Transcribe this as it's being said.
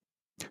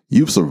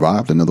You've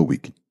survived another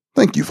week.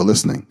 Thank you for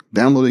listening,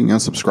 downloading,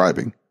 and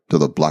subscribing to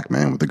the Black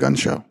Man with a Gun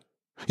Show.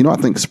 You know, I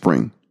think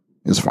spring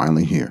is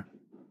finally here.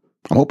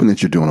 I'm hoping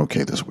that you're doing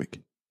okay this week.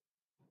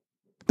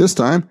 This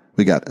time,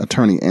 we got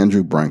attorney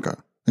Andrew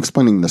Branca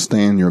explaining the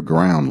Stand Your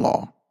Ground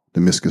law, the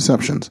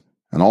misconceptions,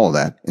 and all of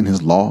that in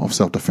his Law of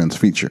Self-Defense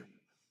feature.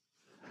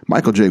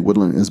 Michael J.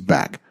 Woodland is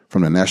back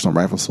from the National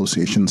Rifle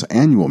Association's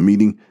annual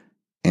meeting,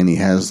 and he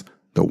has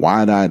the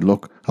wide-eyed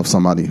look of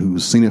somebody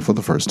who's seen it for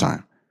the first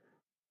time.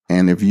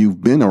 And if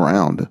you've been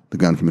around the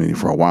gun community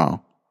for a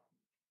while,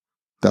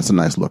 that's a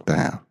nice look to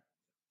have.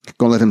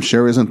 Gonna let him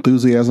share his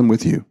enthusiasm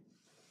with you,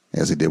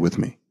 as he did with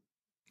me.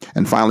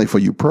 And finally, for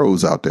you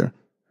pros out there,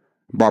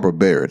 Barbara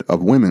Baird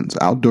of Women's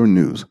Outdoor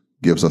News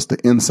gives us the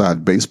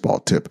inside baseball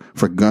tip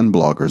for gun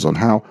bloggers on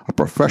how a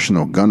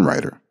professional gun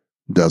writer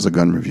does a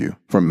gun review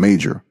for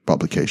major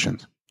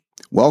publications.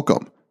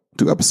 Welcome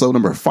to episode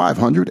number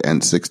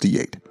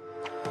 568.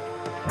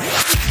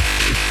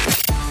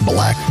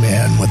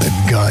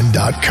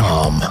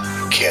 BlackManWithAGun.com,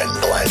 Ken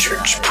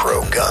Blanchard's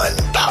Pro Gun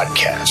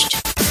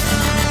Podcast.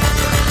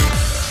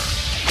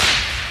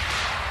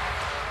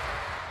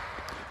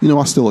 You know,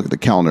 I still look at the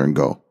calendar and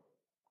go,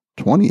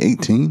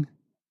 2018?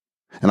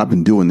 And I've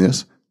been doing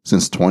this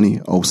since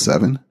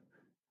 2007?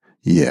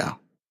 Yeah,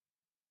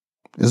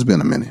 it's been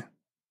a minute.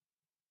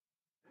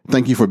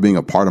 Thank you for being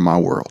a part of my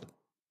world.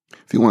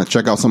 If you want to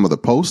check out some of the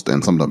posts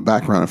and some of the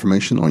background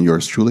information on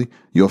yours truly,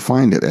 you'll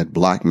find it at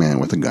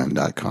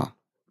blackmanwithagun.com.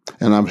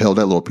 And I've held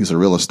that little piece of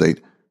real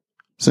estate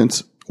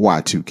since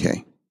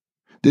Y2K.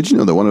 Did you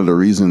know that one of the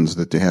reasons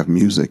that they have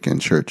music in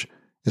church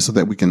is so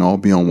that we can all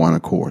be on one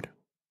accord,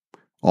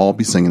 all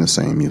be singing the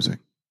same music?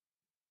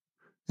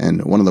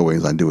 And one of the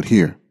ways I do it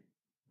here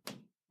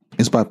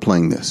is by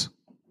playing this.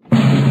 I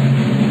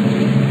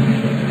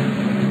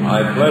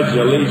pledge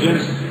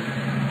allegiance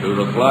to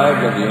the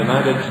flag of the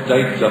United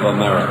States of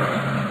America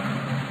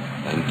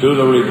and to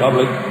the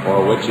republic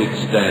for which it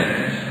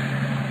stands,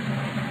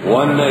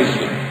 one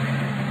nation,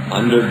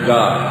 under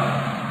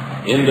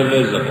God,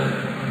 indivisible,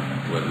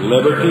 with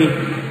liberty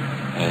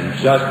and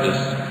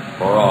justice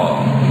for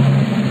all.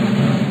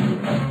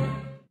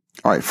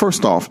 All right,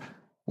 first off,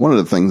 one of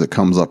the things that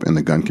comes up in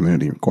the gun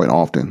community quite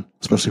often,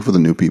 especially for the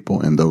new people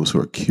and those who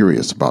are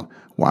curious about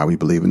why we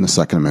believe in the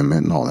Second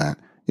Amendment and all that,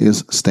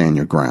 is stand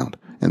your ground.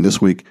 And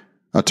this week,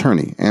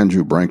 attorney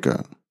Andrew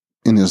Branca,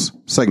 in his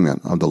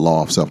segment of the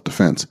Law of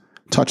Self-Defense,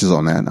 touches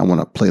on that. I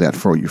want to play that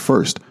for you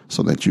first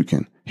so that you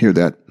can hear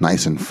that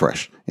nice and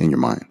fresh in your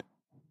mind.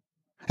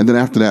 And then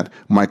after that,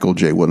 Michael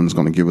J. Woodland is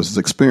going to give us his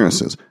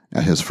experiences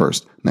at his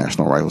first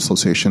National Rifle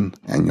Association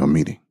annual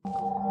meeting.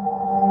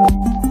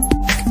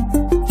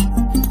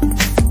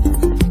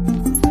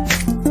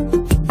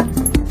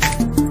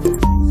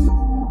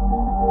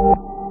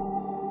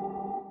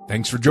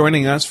 Thanks for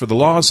joining us for the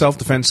Law of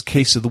Self-Defense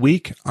Case of the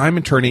Week. I'm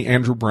attorney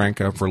Andrew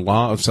Branca for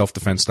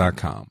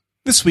lawofselfdefense.com.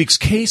 This week's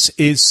case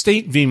is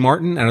State v.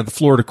 Martin out of the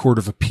Florida Court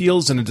of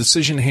Appeals in a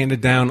decision handed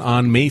down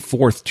on May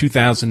 4th,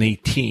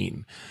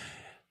 2018.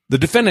 The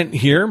defendant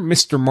here,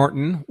 Mr.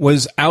 Martin,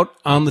 was out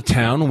on the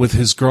town with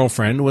his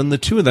girlfriend when the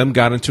two of them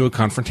got into a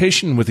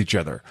confrontation with each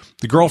other.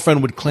 The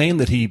girlfriend would claim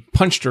that he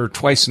punched her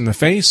twice in the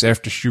face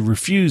after she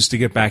refused to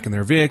get back in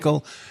their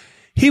vehicle.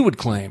 He would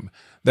claim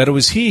that it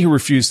was he who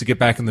refused to get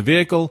back in the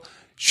vehicle.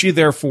 She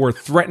therefore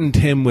threatened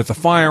him with a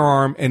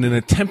firearm, and in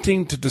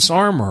attempting to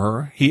disarm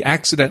her, he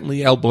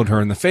accidentally elbowed her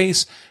in the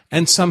face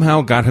and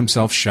somehow got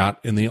himself shot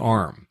in the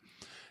arm.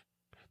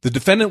 The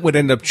defendant would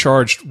end up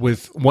charged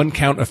with one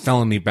count of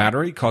felony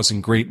battery causing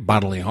great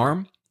bodily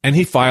harm, and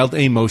he filed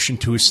a motion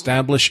to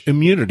establish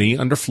immunity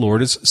under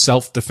Florida's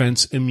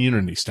self-defense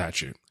immunity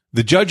statute.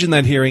 The judge in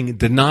that hearing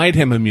denied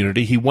him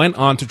immunity. He went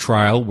on to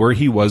trial where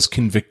he was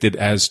convicted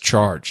as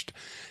charged.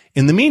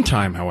 In the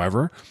meantime,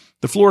 however,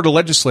 the Florida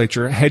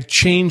legislature had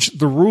changed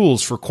the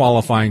rules for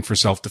qualifying for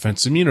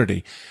self-defense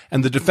immunity,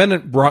 and the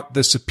defendant brought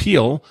this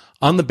appeal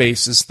on the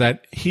basis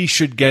that he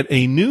should get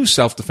a new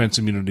self-defense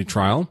immunity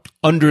trial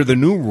under the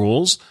new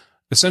rules,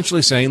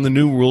 essentially saying the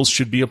new rules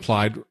should be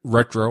applied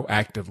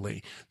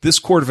retroactively. This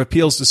Court of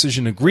Appeals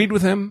decision agreed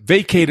with him,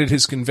 vacated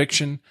his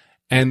conviction,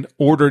 and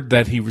ordered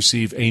that he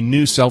receive a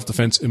new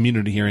self-defense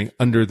immunity hearing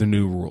under the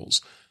new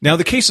rules. Now,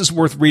 the case is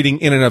worth reading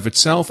in and of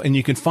itself, and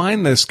you can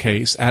find this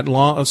case at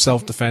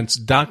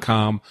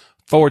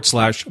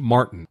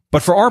lawofselfdefense.com/Martin.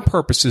 But for our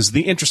purposes,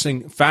 the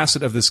interesting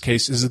facet of this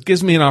case is it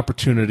gives me an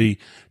opportunity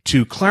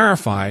to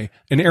clarify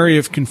an area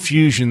of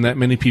confusion that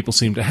many people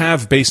seem to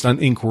have based on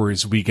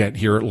inquiries we get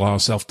here at Law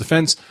of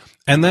Self-Defense,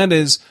 and that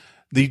is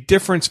the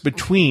difference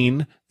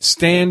between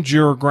stand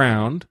your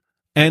ground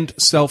and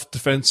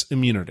self-defense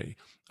immunity.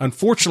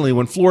 Unfortunately,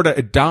 when Florida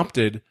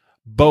adopted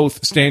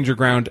both stand your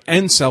ground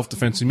and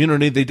self-defense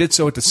immunity, they did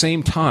so at the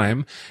same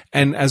time,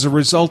 and as a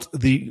result,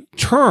 the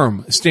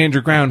term stand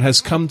your ground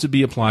has come to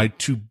be applied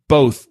to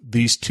both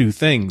these two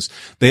things.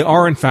 They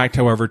are, in fact,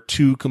 however,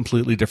 two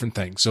completely different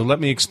things. So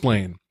let me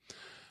explain.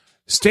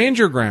 Stand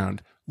your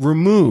ground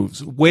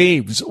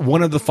waives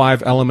one of the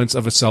 5 elements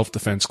of a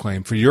self-defense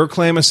claim. For your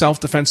claim of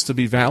self-defense to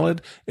be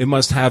valid, it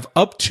must have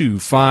up to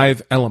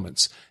 5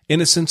 elements.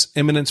 innocence,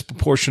 imminence,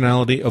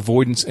 proportionality,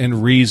 avoidance,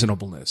 and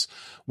reasonableness.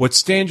 What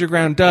stand your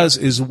ground does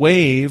is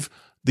waive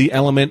the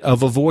element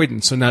of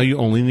avoidance. So now you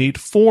only need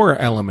 4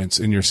 elements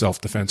in your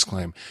self-defense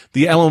claim.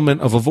 The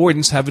element of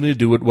avoidance having to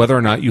do with whether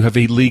or not you have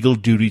a legal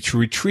duty to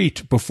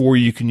retreat before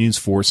you can use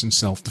force in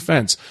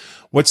self-defense.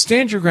 What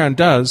stand your ground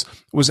does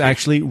was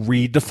actually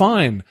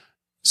redefine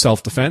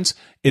self-defense.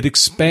 It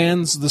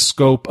expands the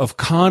scope of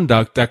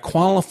conduct that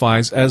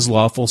qualifies as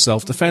lawful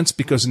self-defense,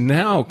 because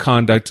now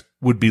conduct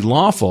would be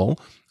lawful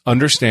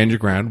under stand your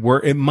ground where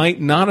it might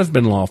not have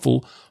been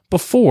lawful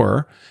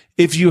before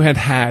if you had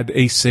had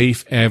a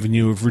safe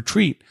avenue of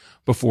retreat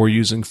before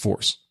using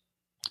force.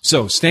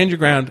 So stand your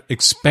ground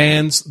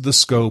expands the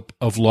scope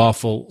of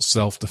lawful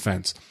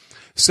self-defense.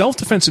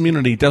 Self-defense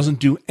immunity doesn't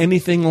do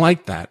anything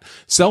like that.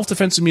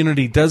 Self-defense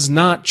immunity does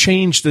not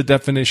change the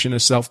definition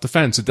of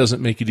self-defense. It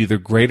doesn't make it either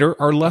greater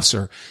or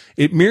lesser.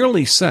 It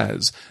merely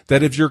says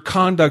that if your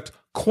conduct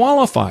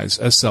qualifies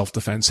as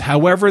self-defense,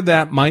 however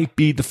that might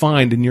be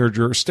defined in your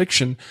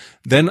jurisdiction,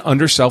 then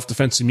under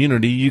self-defense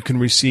immunity, you can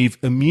receive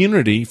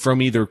immunity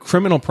from either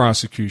criminal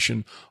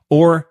prosecution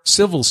or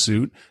civil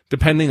suit,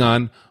 depending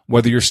on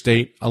whether your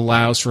state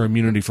allows for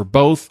immunity for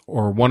both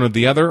or one or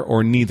the other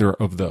or neither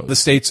of those. The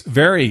states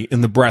vary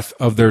in the breadth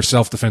of their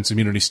self-defense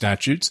immunity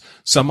statutes.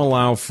 Some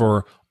allow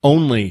for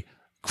only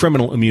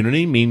criminal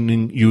immunity,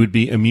 meaning you would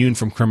be immune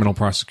from criminal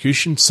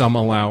prosecution. Some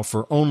allow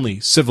for only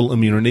civil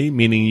immunity,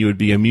 meaning you would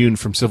be immune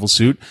from civil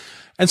suit.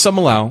 And some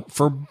allow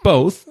for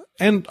both.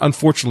 And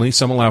unfortunately,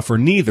 some allow for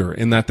neither,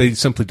 in that they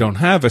simply don't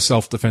have a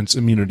self-defense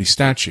immunity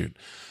statute.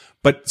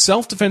 But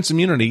self-defense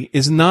immunity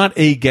is not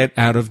a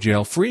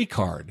get-out-of-jail-free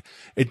card.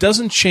 It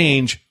doesn't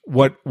change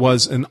what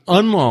was an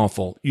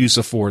unlawful use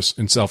of force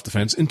in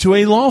self-defense into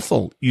a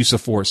lawful use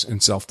of force in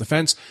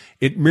self-defense.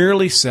 It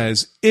merely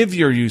says if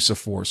your use of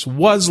force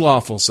was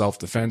lawful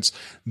self-defense,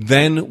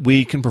 then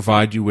we can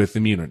provide you with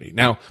immunity.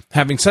 Now,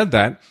 having said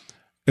that,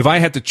 if I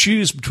had to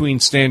choose between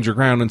stand your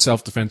ground and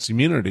self-defense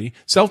immunity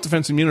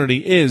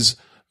is,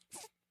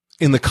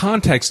 in the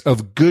context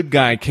of good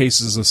guy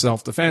cases of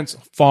self-defense,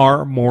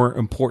 far more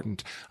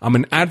important. I'm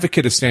an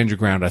advocate of stand your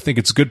ground. I think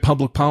it's good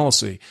public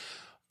policy.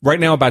 Right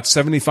now, about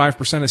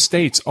 75% of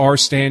states are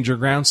stand your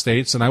ground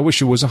states, and I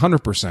wish it was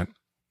 100%.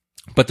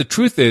 But the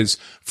truth is,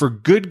 for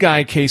good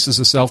guy cases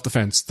of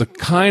self-defense, the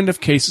kind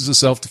of cases of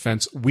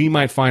self-defense we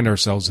might find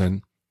ourselves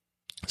in,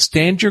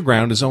 stand your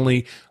ground is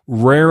only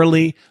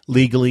rarely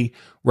legally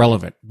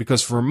relevant,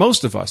 because for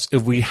most of us,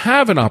 if we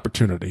have an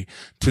opportunity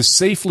to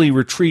safely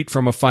retreat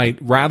from a fight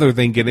rather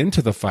than get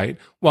into the fight,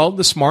 well,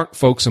 the smart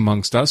folks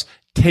amongst us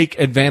take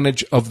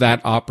advantage of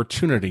that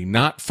opportunity.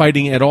 Not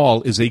fighting at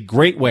all is a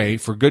great way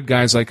for good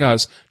guys like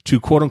us to,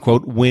 quote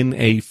unquote, win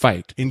a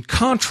fight. In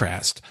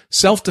contrast,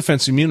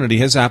 self-defense immunity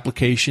has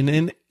application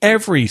in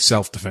every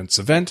self-defense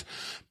event,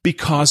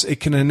 because it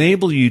can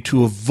enable you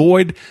to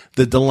avoid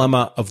the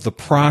dilemma of the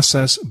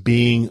process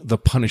being the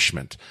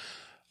punishment.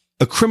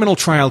 A criminal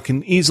trial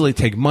can easily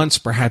take months,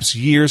 perhaps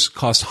years,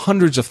 cost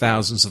hundreds of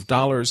thousands of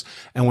dollars,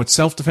 and what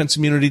self-defense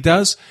immunity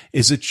does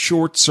is it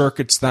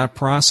short-circuits that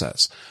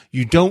process.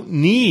 You don't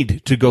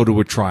need to go to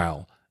a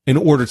trial in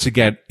order to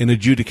get an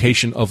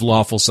adjudication of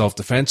lawful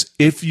self-defense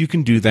if you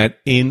can do that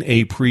in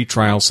a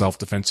pre-trial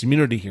self-defense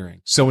immunity hearing.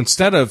 So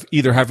instead of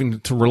either having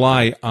to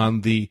rely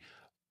on the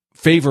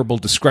favorable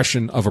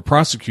discretion of a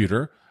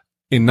prosecutor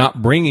in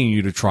not bringing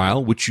you to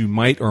trial, which you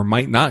might or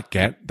might not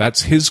get,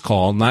 that's his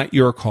call, not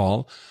your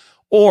call,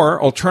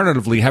 or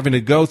alternatively, having to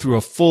go through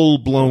a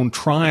full-blown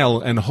trial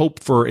and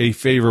hope for a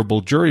favorable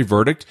jury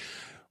verdict,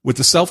 with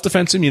the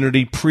self-defense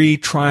immunity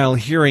pre-trial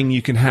hearing,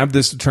 you can have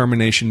this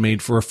determination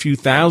made for a few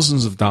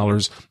thousands of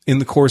dollars in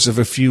the course of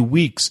a few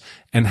weeks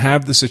and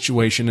have the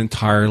situation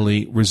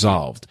entirely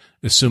resolved,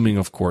 assuming,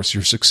 of course,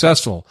 you're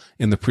successful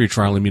in the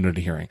pre-trial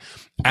immunity hearing.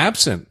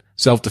 Absent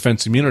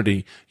self-defense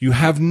immunity, you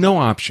have no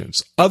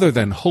options other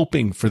than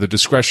hoping for the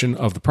discretion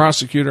of the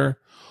prosecutor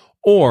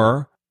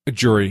or a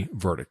jury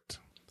verdict.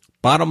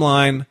 Bottom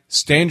line,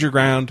 stand your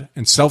ground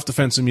and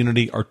self-defense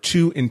immunity are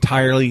two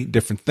entirely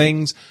different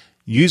things.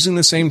 Using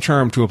the same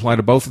term to apply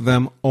to both of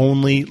them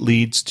only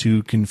leads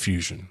to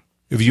confusion.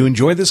 If you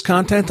enjoy this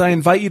content, I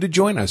invite you to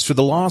join us for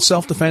the Law of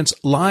Self-Defense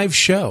live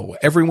show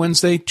every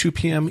Wednesday, 2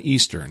 p.m.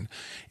 Eastern.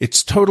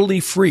 It's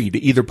totally free to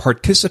either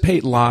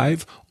participate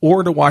live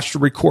or to watch the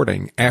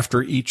recording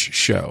after each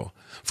show.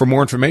 For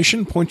more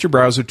information, point your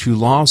browser to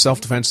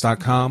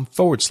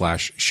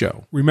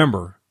lawofselfdefense.com/show.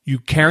 Remember, you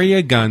carry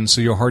a gun so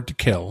you're hard to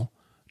kill.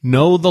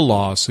 Know the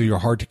law so you're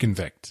hard to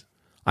convict.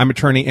 I'm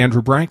attorney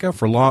Andrew Branca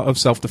for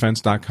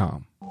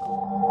lawofselfdefense.com.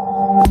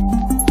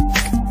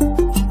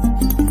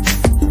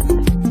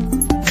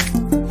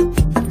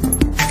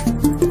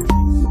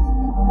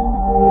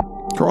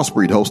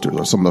 Crossbreed holsters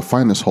are some of the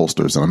finest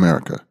holsters in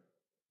America.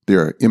 They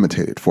are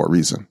imitated for a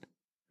reason.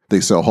 They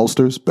sell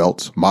holsters,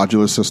 belts,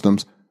 modular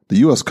systems. The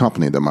U.S.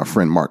 company that my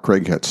friend Mark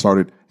Craig had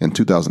started in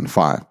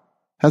 2005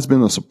 has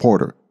been a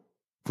supporter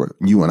for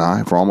you and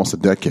I for almost a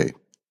decade.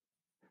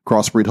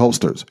 Crossbreed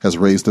Holsters has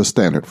raised the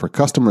standard for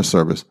customer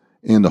service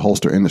in the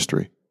holster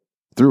industry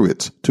through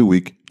its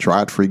 2-week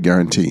try-it-free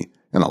guarantee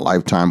and a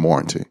lifetime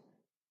warranty.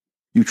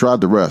 You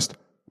tried the rest,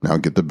 now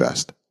get the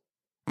best.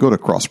 Go to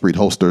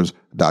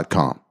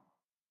crossbreedholsters.com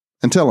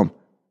and tell them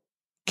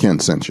Ken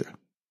sent you.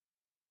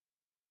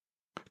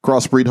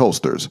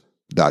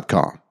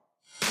 crossbreedholsters.com.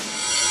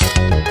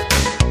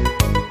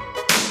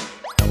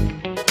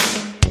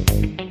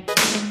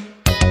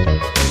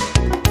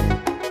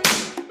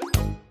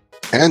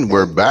 And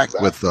we're back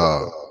with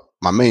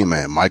my main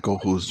man, Michael,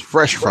 who's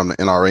fresh from the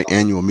NRA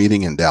annual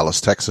meeting in Dallas,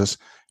 Texas.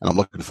 And I'm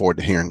looking forward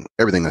to hearing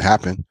everything that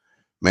happened.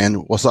 Man,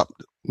 what's up?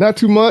 Not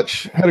too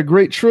much. Had a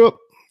great trip,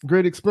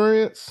 great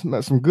experience,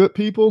 met some good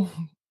people.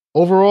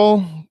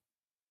 Overall,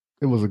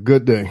 it was a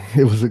good day.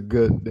 It was a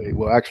good day.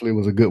 Well, actually, it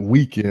was a good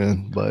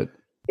weekend, but...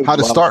 How'd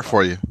it start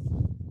for you?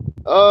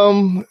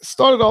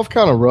 Started off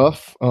kind of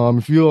rough.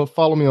 If you'll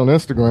follow me on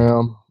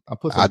Instagram, I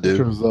put some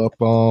pictures up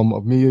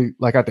of me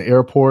like at the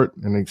airport,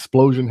 and an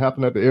explosion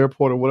happened at the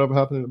airport or whatever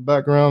happened in the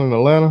background in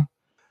Atlanta.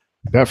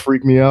 That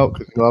freaked me out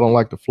because I don't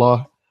like to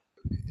fly.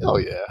 Oh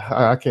yeah,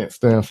 I can't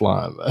stand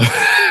flying, man.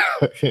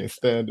 I can't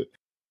stand it.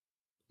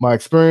 My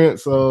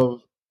experience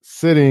of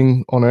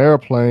sitting on an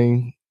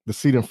airplane, the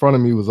seat in front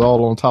of me was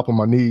all on top of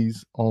my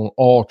knees on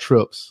all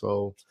trips.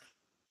 So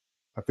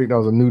I think that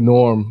was a new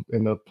norm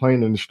in the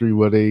plane industry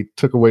where they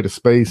took away the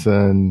space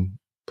and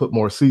put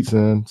more seats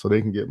in so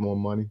they can get more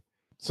money.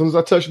 As soon as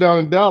I touched down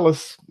in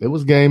Dallas, it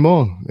was game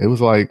on. It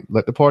was like,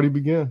 let the party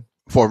begin.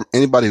 For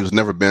anybody who's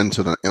never been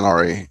to the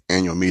NRA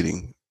annual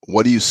meeting,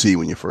 what do you see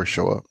when you first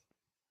show up?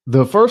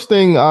 The first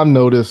thing I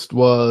noticed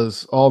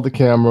was all the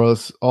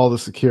cameras, all the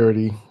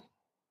security,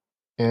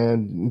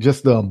 and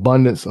just the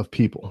abundance of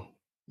people.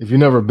 If you've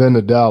never been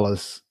to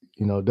Dallas,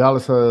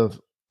 Dallas has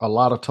a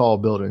lot of tall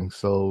buildings.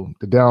 So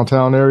the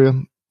downtown area,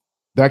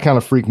 that kind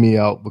of freaked me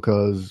out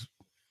because,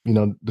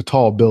 the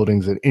tall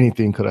buildings and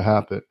anything could have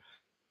happened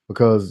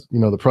because,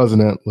 the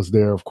president was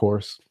there, of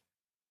course,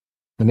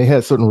 and they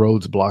had certain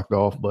roads blocked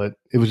off, but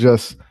it was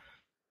just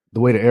the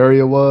way the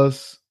area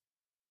was.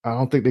 I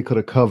don't think they could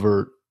have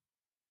covered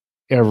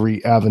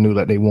every avenue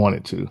that they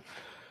wanted to.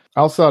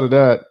 Outside of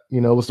that, it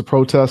was the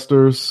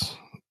protesters,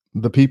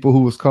 the people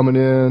who was coming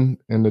in,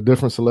 and the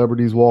different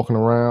celebrities walking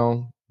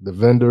around, the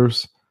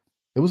vendors.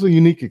 It was a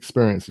unique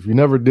experience. If you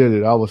never did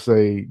it, I would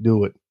say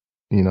do it,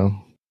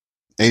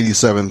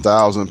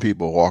 87,000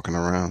 people walking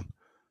around.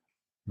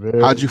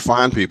 How'd you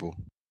find people?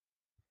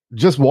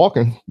 Just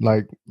walking.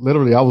 Like,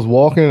 literally, I was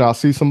walking, I'll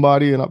see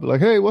somebody, and I'll be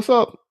like, hey, what's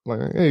up?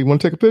 Like, hey, you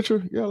want to take a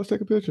picture? Yeah, let's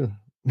take a picture.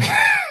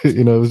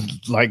 It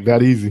was like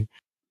that easy.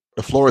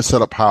 The floor is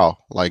set up how?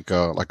 Like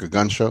a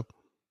gun show?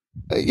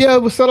 Yeah,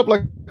 it was set up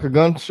like a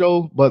gun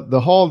show, but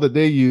the hall that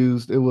they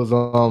used, it was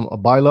a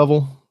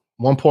bi-level.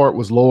 One part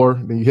was lower,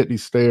 then you hit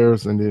these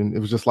stairs, and then it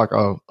was just like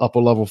a upper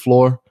level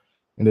floor,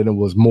 and then it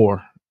was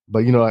more.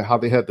 But like how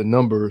they had the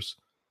numbers,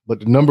 but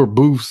the number of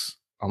booths,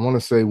 I want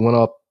to say went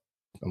up,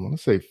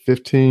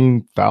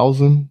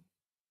 15,000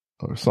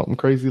 or something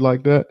crazy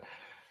like that.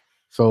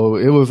 So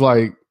it was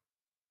like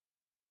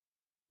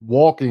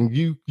walking,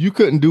 you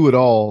couldn't do it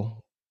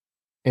all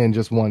in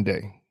just one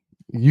day.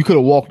 You could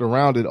have walked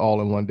around it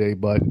all in one day,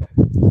 but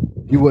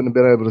you wouldn't have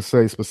been able to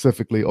say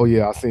specifically, oh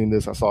yeah, I seen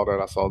this, I saw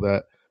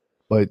that.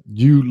 But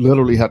you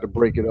literally had to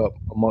break it up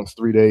amongst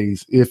 3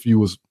 days if you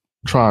was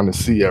trying to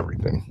see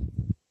everything.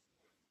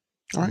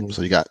 All right.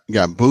 So you got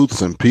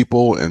booths and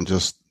people and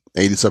just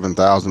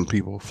 87,000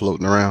 people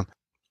floating around.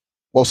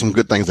 What were some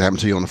good things that happened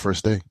to you on the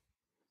first day?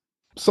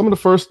 Some of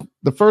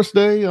the first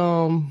day,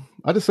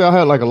 I just say I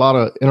had like a lot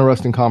of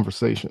interesting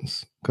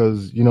conversations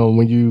because,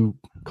 when you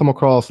come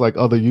across like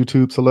other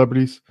YouTube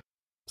celebrities,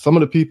 some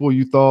of the people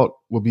you thought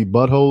would be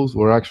buttholes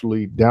were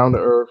actually down to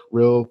earth,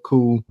 real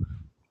cool,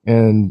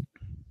 and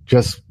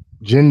just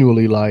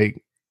genuinely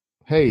like,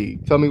 hey,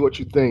 tell me what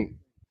you think,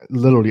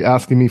 literally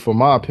asking me for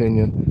my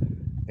opinion.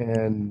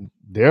 And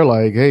they're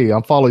like, hey,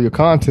 I'm following your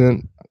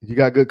content. You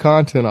got good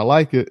content. I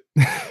like it.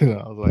 I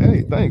was like,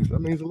 hey, thanks.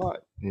 That means a lot.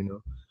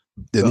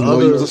 Didn't know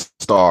you was a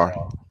star.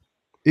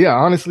 Yeah,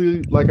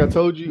 honestly, like I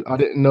told you, I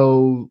didn't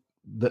know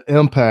the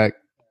impact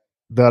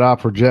that I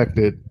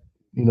projected,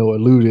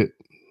 eluded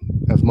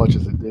as much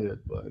as it did.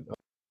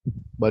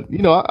 But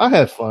I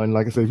had fun.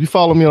 Like I said, if you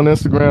follow me on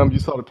Instagram, you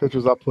saw the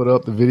pictures I put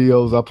up, the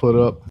videos I put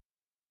up.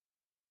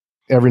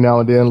 Every now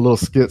and then, little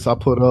skits I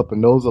put up,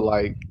 and those are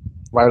like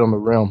right on the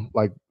rim.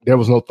 Like there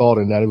was no thought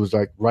in that. It was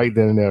like right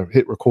then and there,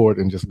 hit record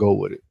and just go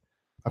with it.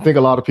 I think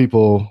a lot of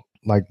people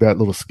like that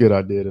little skit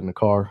I did in the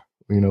car,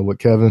 with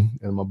Kevin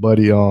and my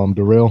buddy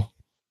Darrell.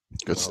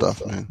 Good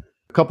stuff, man.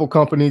 A couple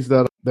companies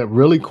that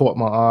really caught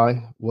my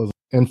eye was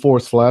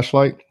Enforce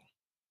Flashlight.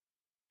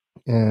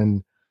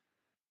 And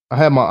I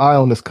had my eye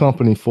on this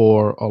company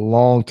for a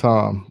long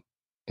time.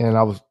 And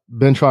I was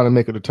been trying to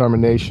make a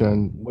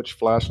determination which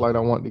flashlight I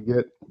wanted to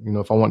get.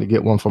 If I wanted to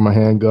get one for my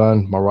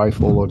handgun, my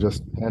rifle, or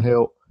just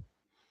handheld.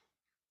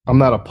 I'm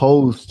not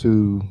opposed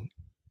to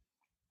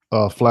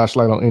a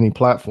flashlight on any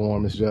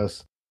platform. It's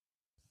just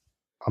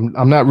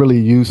I'm not really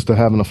used to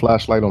having a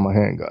flashlight on my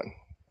handgun,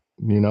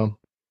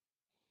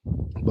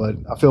 but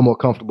I feel more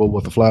comfortable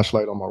with a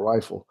flashlight on my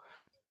rifle.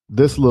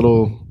 This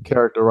little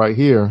character right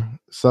here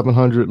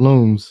 700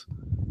 looms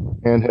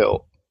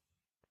handheld,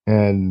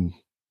 and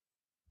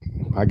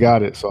I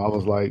got it. So I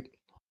was like,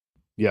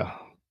 yeah,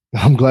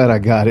 I'm glad I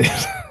got it,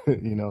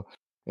 you know.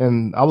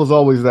 And I was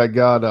always that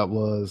guy that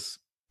was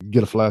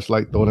get a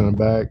flashlight, throw it in a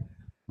bag.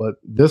 But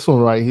this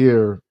one right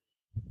here,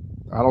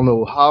 I don't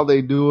know how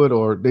they do it,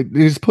 or they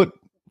just put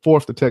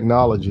forth the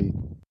technology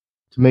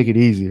to make it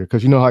easier.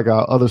 Because you know how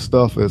other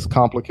stuff is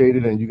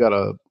complicated and you got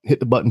to hit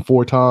the button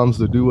 4 times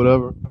to do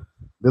whatever.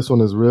 This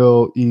one is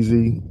real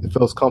easy. It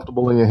feels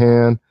comfortable in your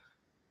hand.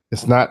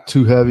 It's not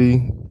too heavy.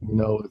 You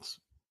know, it's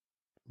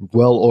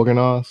well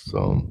organized.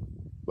 So,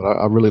 but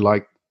I really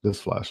like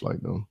this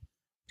flashlight though.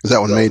 Is that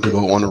one made to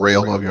go on the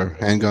rail of your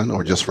handgun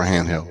or just for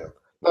handheld?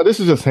 No, this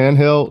is just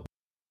handheld.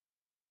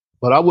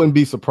 But I wouldn't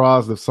be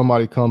surprised if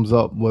somebody comes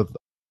up with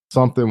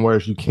something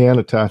where you can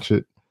attach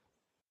it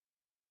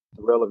to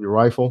the rail of your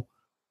rifle.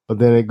 But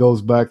then it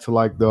goes back to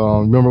like the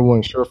remember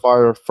when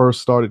Surefire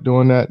first started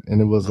doing that,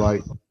 and it was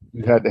like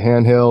you had the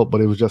handheld,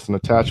 but it was just an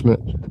attachment.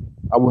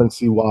 I wouldn't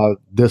see why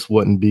this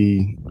wouldn't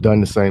be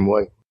done the same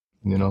way,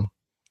 you know.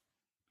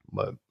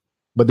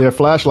 But their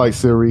flashlight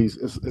series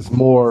is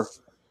more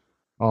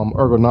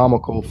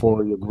ergonomical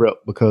for your grip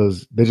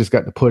because they just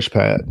got the push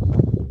pad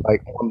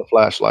like on the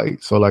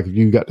flashlight. So like if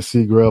you got the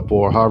C grip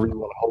or however you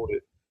want to hold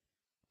it,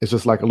 it's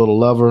just like a little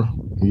lever.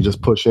 You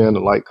just push in,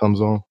 the light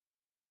comes on.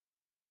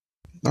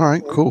 All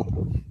right, cool.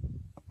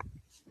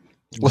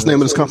 What's the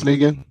name of this company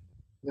again?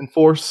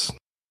 Inforce.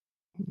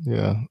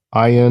 Yeah,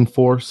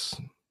 Inforce.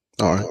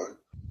 All right.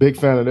 Big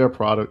fan of their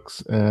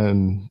products,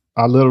 and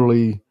I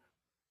literally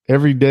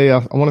every day. I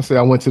want to say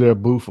I went to their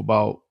booth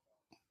about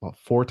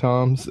 4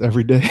 times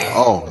every day.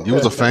 Oh, you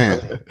was a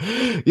fan.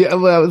 Yeah,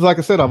 well, like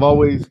I said, I've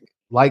always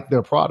liked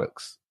their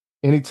products.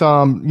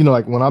 Anytime, you know,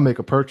 like when I make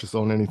a purchase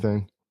on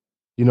anything,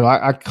 you know,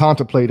 I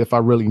contemplate if I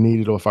really need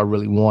it or if I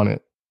really want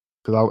it.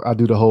 Because I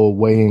do the whole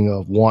weighing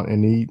of want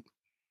and need.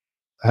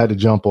 I had to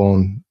jump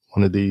on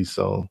one of these,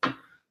 so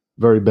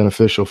very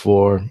beneficial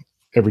for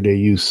everyday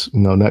use, you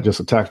know, not just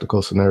a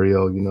tactical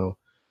scenario. You know,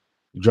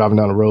 you're driving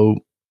down the road,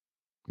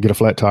 get a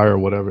flat tire or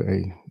whatever.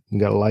 Hey, you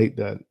got a light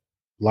that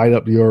light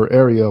up your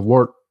area of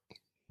work.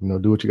 You know,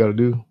 do what you got to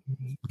do.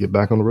 Get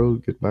back on the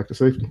road. Get back to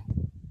safety.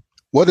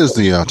 What is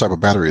the type of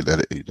battery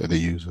that it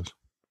uses?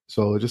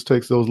 So it just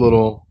takes those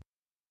little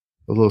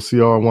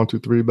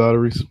CR123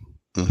 batteries.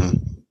 Mm-hmm.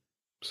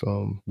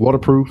 So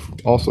waterproof.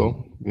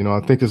 Also, you know,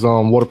 I think it's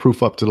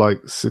waterproof up to like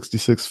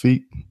 66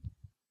 feet.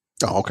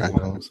 Oh, okay. You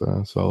know what I'm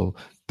saying? So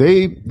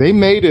they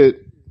made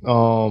it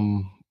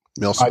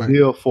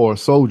ideal for a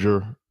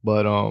soldier,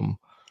 but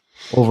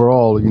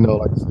overall, you know,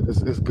 like I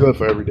said, it's good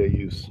for everyday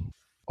use.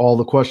 All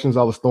the questions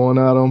I was throwing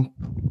at them,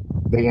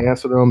 they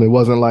answered them. It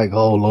wasn't like,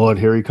 oh Lord,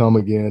 here he come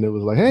again. It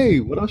was like,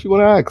 hey, what else you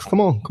want to ask? Come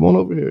on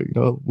over here. You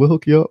know, we'll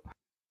hook you up.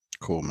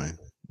 Cool, man.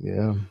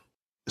 Yeah.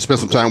 Spent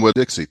some time with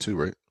Dixie too,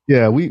 right?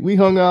 Yeah, we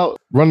hung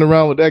out, running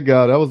around with that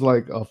guy. That was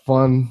like a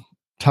fun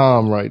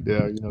time right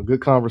there. You know,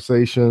 good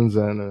conversations,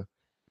 and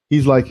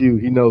he's like you.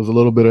 He knows a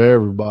little bit of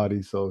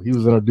everybody, so he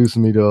was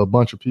introducing me to a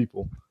bunch of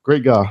people.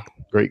 Great guy.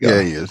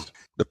 Yeah, he is.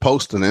 The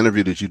post and the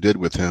interview that you did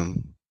with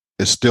him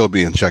is still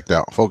being checked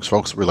out.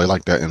 Folks really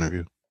like that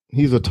interview.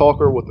 He's a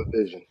talker with a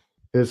vision.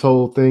 His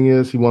whole thing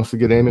is he wants to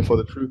get aiming for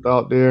the truth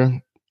out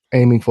there,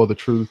 aiming for the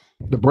truth.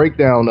 The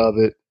breakdown of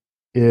it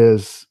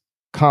is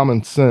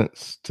common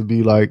sense to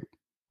be like,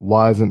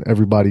 why isn't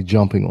everybody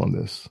jumping on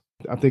this?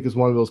 I think it's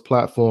one of those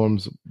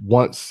platforms,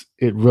 once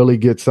it really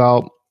gets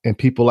out and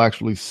people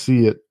actually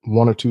see it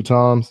 1 or 2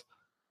 times,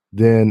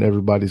 then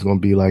everybody's going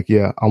to be like,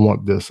 yeah, I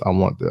want this. I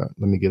want that.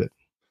 Let me get it.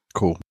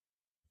 Cool.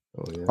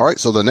 Oh, yeah. All right.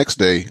 So the next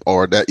day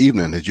or that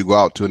evening, did you go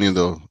out to any of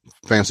the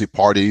fancy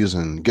parties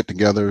and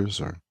get-togethers?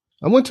 Or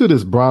I went to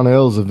this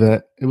Brownells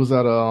event. It was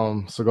at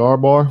a cigar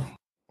bar.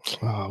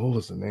 What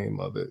was the name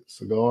of it?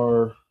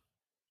 Cigar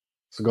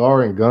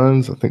and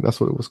Guns. I think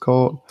that's what it was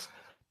called.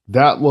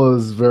 That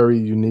was very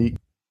unique.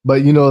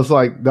 But, you know, it's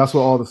like that's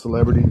where all the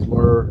celebrities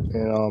were.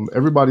 And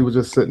everybody was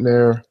just sitting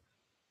there,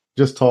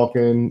 just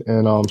talking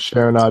and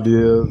sharing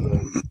ideas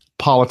and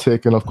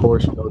politicking, of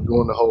course, you know,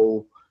 doing the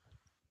whole,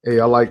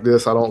 hey, I like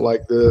this, I don't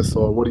like this,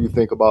 or what do you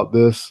think about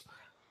this?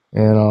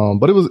 And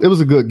but it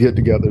was a good get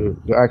together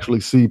to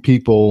actually see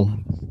people,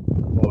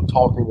 you know,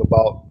 talking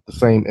about the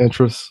same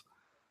interests.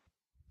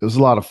 It was a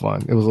lot of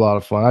fun.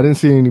 I didn't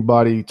see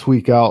anybody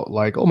tweak out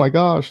like, oh my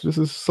gosh, this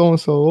is so and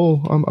so.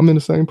 Oh, I'm in the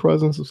same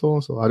presence of so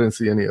and so. I didn't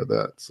see any of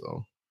that.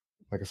 So,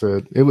 like I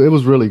said, it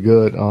was really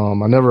good. I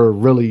never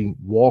really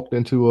walked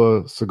into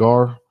a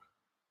cigar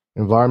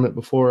environment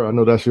before. I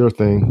know that's your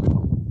thing.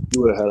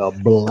 You would have had a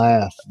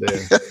blast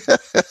there.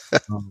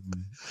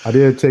 I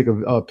did take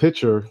a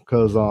picture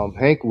because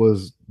Hank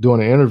was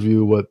doing an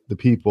interview with the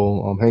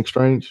people. Hank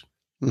Strange.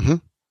 Mm-hmm.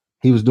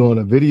 He was doing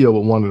a video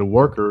with one of the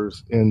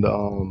workers in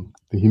the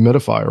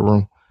humidifier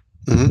room.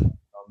 Mm-hmm.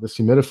 This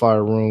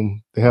humidifier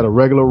room, they had a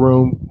regular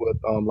room with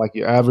like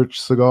your average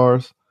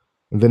cigars,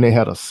 and then they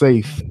had a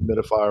safe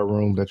humidifier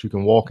room that you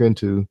can walk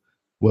into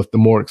with the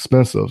more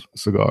expensive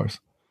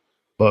cigars.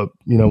 But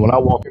you know, when I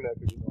walk in there,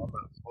 because you know I'm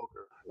not a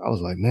smoker, I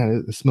was like,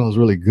 man, it smells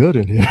really good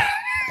in here.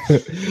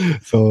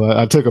 So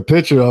I took a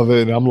picture of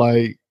it, and I'm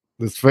like,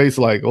 this face,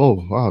 like,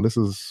 oh wow, this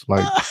is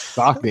like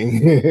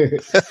shocking.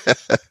 So,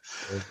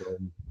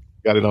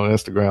 got it on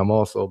Instagram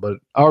also, but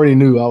I already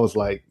knew. I was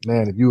like,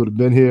 man, if you would have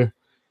been here,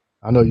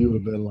 I know you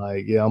would have been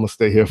like, yeah, I'm gonna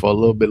stay here for a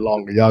little bit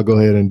longer. Y'all go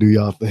ahead and do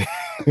y'all thing.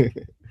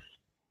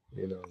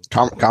 You know,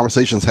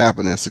 Conversations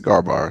happen at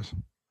cigar bars.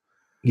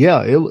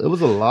 yeah, it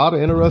was a lot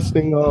of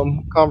interesting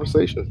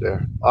conversations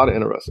there. A lot of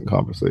interesting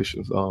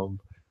conversations.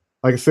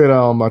 Like I said,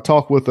 I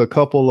talked with a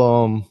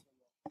couple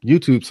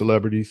YouTube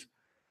celebrities,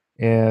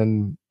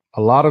 and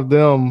a lot of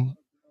them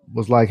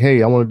was like,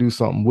 "Hey, I want to do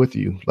something with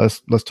you.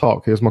 Let's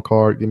talk. Here's my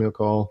card. Give me a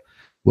call.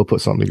 We'll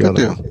put something Good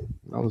together." deal.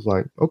 I was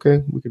like,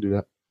 "Okay, we can do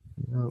that."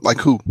 Yeah. Like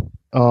who?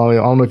 I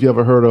don't know if you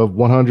ever heard of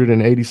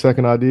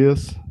 180-second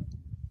ideas.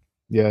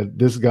 Yeah,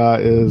 this guy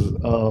is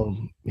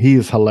he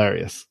is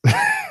hilarious.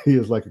 He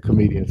is like a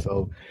comedian.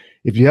 So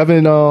if you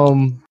haven't I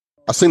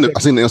seen the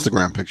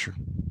Instagram picture.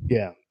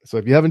 yeah. So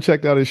if you haven't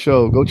checked out his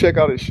show, go check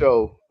out his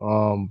show.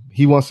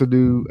 He wants to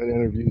do an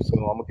interview, so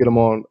I'm gonna get him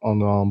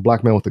on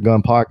Black Man with the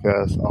Gun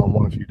podcast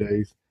one of a few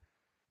days.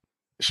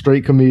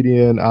 Straight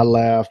comedian. I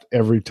laughed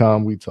every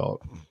time we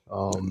talk.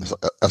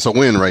 That's a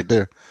win right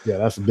there. Yeah,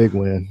 that's a big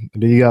win.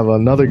 And then you have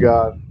another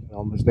guy.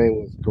 His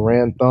name was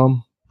Grand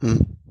Thumb.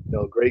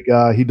 Great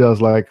guy. He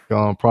does like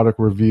product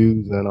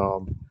reviews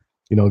and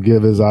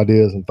give his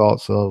ideas and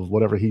thoughts of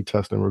whatever he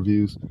tests and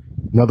reviews.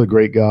 Another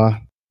great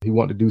guy. He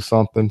wanted to do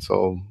something,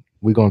 so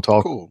we're gonna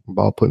talk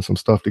about putting some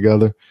stuff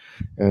together.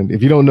 And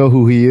if you don't know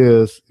who he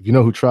is, if you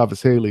know who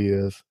Travis Haley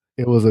is,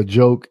 it was a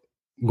joke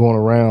going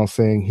around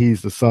saying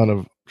he's the son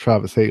of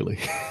Travis Haley.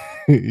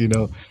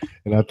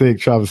 And I think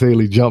Travis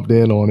Haley jumped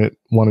in on it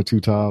one or two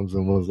times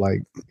and was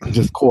like,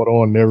 just caught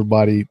on, and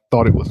everybody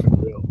thought it was for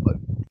real.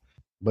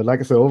 But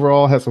like I said,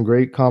 overall, had some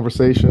great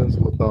conversations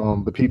with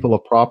the people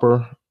of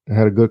Proper. I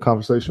had a good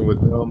conversation with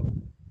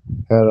them.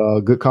 Had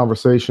a good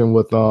conversation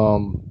with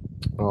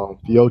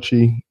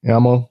Fiochi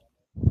Ammo.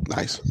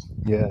 Nice.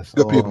 Yes.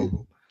 Good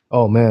people.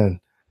 Oh man,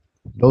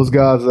 those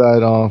guys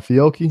at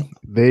Fiochi,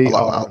 they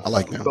I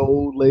like them.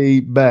 So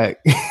laid back.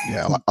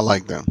 Yeah, I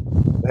like them.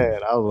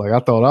 Man, I was like, I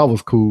thought I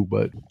was cool,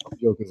 but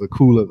jokers are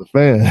cool as a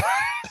fan.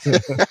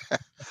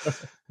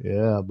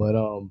 Yeah, but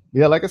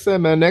like I said,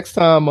 man, next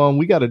time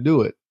we got to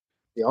do it.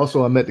 Yeah,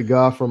 also I met the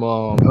guy from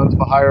Guns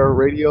for Hire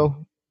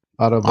Radio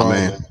out of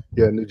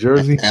New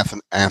Jersey.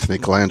 Anthony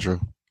Calandra.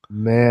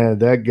 Man,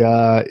 that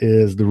guy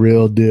is the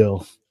real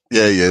deal.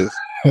 Yeah, he is.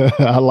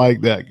 I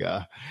like that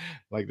guy.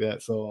 Like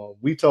that. So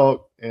we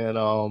talked, and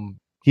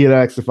he had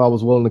asked if I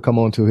was willing to come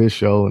on to his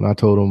show, and I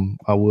told him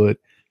I would.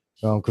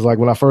 Because like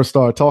when I first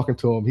started talking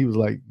to him, he was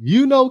like,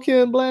 "You know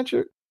Ken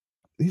Blanchard?"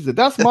 He said,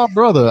 "That's my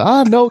brother.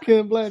 I know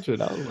Ken Blanchard."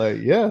 I was like,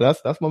 "Yeah,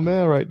 that's my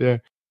man right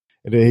there."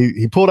 And then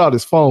he pulled out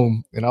his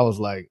phone, and I was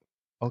like,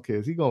 "Okay,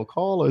 is he gonna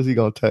call or is he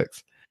gonna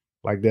text?"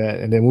 Like that.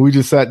 And then we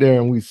just sat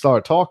there and we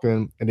started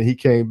talking, and then he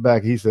came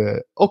back. He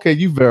said, "Okay,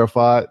 you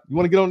verified. You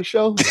want to get on the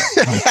show?"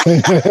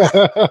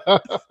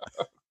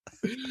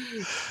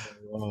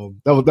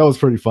 That was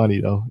pretty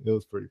funny though. It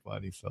was pretty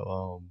funny.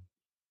 So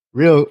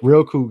real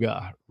cool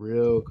guy.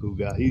 Real cool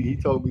guy. He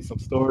told me some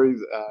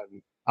stories.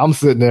 I'm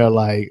sitting there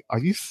like, are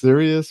you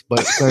serious? But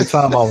at the same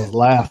time, I was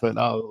laughing.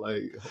 I was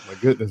like, oh my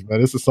goodness, man,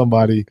 this is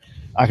somebody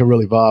I can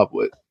really vibe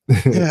with.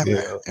 Yeah,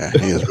 yeah,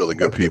 he is really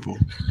good people.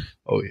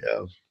 Oh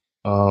yeah.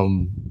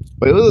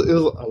 But it was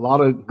a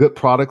lot of good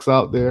products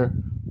out there.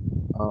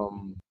 A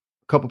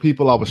couple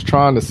people I was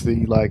trying to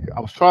see, like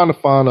I was trying to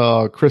find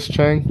Chris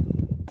Chang.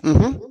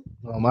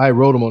 Mm-hmm. I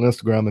wrote him on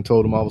Instagram and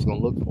told him I was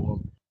going to look for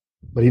him,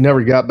 but he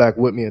never got back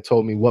with me and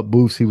told me what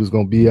booths he was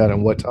going to be at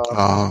and what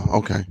time.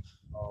 Okay.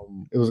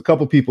 It was a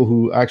couple people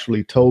who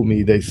actually told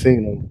me they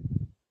seen him,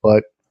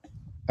 but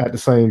at the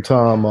same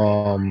time,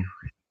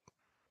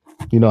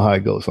 you know how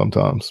it goes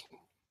sometimes.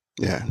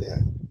 Yeah.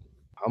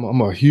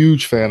 I'm a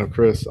huge fan of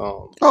Chris.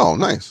 Oh,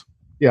 nice.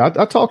 Yeah,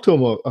 I talked to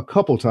him a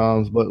couple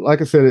times, but like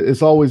I said,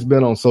 it's always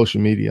been on social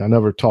media. I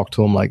never talked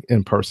to him like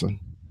in person.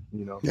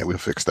 Yeah, we'll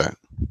fix that.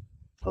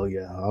 Oh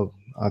yeah,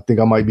 I think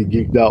I might be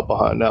geeked out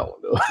behind that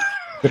one though.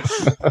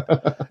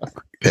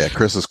 Yeah,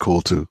 Chris is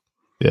cool too.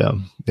 Yeah,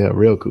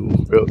 real cool.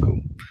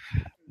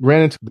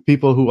 Ran into the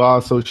people who I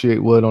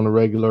associate with on the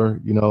regular.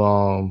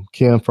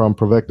 Ken from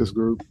Provectus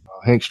Group,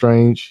 Hank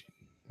Strange.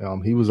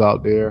 He was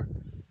out there.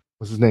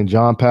 What's his name?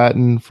 John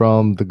Patton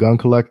from the Gun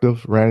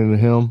Collective. Ran into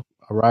him.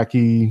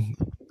 Iraqi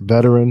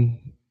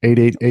veteran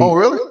 888. Oh,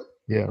 really?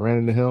 Yeah, ran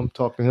into him.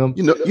 Talked to him.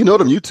 You know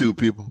them YouTube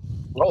people.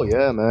 Oh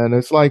yeah, man.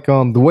 It's like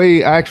the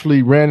way I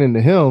actually ran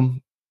into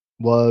him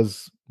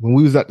was when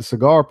we was at the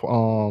cigar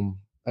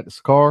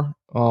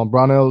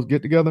Brownells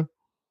get together.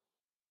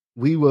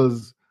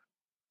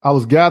 I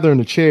was gathering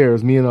the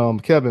chairs. Me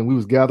and Kevin, we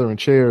was gathering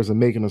chairs and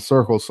making a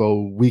circle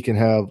so we can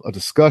have a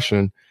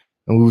discussion.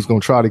 And we was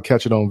gonna try to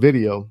catch it on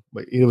video,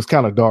 but it was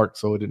kind of dark,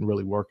 so it didn't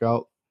really work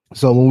out.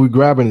 So when we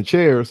grabbing the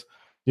chairs,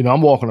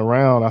 I'm walking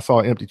around. I saw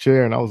an empty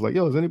chair, and I was like,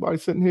 "Yo, is anybody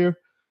sitting here?"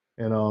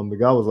 And the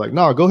guy was like,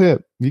 "No, go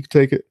ahead, you can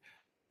take it."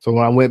 So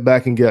when I went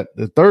back and get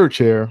the third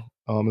chair,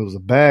 It was a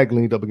bag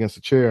leaned up against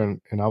the chair,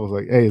 and I was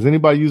like, "Hey, is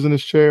anybody using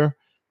this chair?"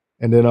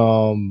 And then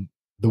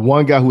the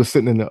one guy who was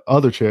sitting in the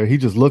other chair, he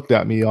just looked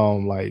at me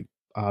like,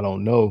 I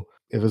don't know.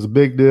 If it's a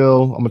big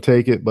deal, I'm gonna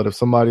take it. But if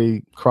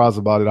somebody cries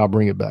about it, I'll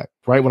bring it back.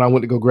 Right when I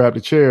went to go grab the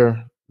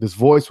chair, this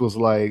voice was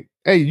like,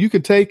 "Hey, you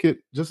can take it.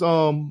 Just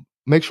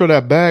make sure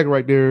that bag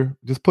right there,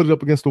 just put it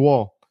up against the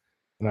wall."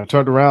 And I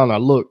turned around, I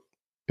looked.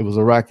 It was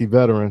a Iraqi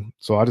veteran.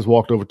 So I just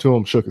walked over to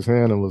him, shook his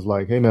hand, and was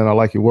like, "Hey man, I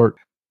like your work,"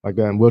 like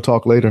that, and we'll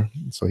talk later.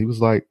 So he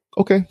was like,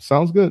 "Okay,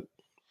 sounds good."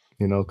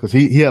 Because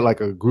he had like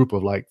a group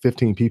of like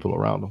 15 people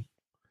around him.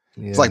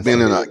 Yeah, It's like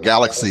being in a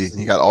galaxy.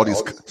 You got all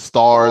these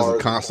stars and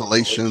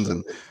constellations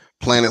and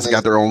planets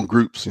got their own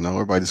groups.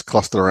 Everybody's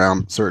clustered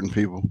around certain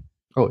people.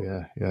 Oh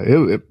yeah.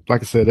 It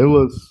like I said, it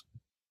was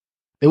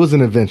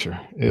an adventure.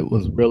 It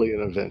was really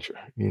an adventure.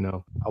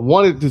 I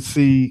wanted to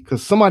see,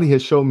 because somebody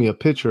had showed me a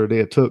picture they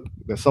had took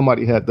that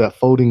somebody had that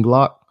folding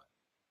Glock.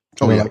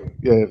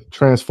 It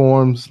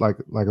transforms like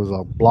it was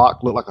a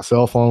block, looked like a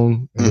cell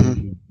phone, and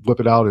then you whip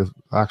it out as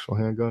actual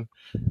handgun.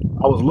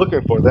 I was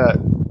looking for that.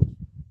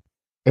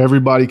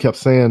 Everybody kept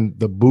saying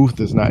the booth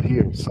is not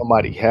here.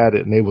 Somebody had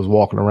it and they was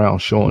walking around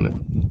showing it.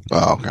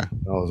 Oh, okay.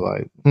 I was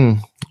like,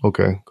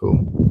 okay,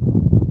 cool.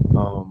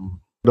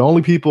 The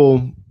only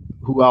people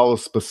who I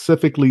was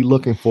specifically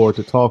looking for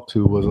to talk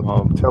to was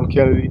Tim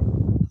Kennedy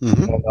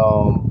and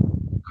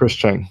Chris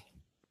Chang.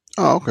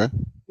 Oh, okay.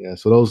 Yeah,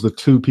 so those are the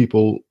two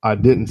people I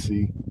didn't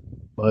see,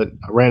 but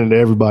I ran into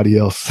everybody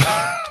else.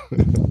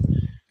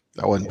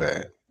 That wasn't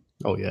bad.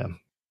 Oh yeah,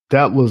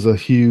 that was a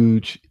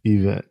huge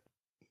event.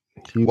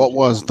 What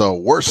was the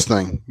worst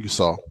thing you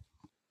saw?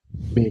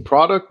 Being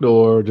product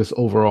or just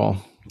overall?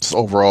 Just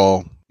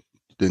overall,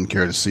 didn't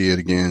care to see it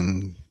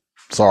again.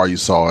 Sorry you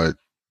saw it.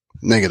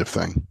 Negative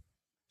thing,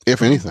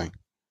 if anything.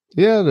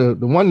 Yeah, the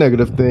one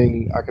negative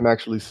thing I can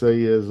actually say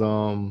is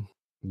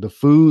the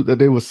food that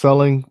they were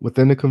selling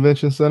within the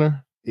convention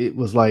center. It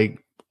was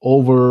like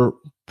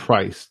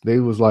overpriced. They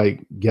was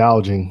like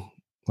gouging,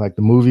 like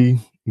the movie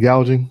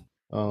gouging,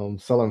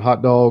 selling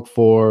hot dog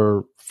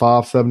for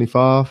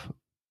 $5.75.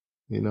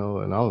 And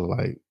I was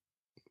like,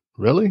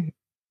 really?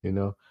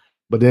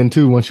 But then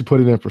too, once you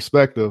put it in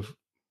perspective,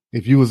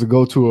 if you was to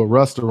go to a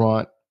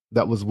restaurant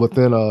that was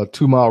within a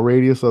 2-mile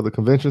radius of the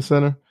convention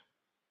center,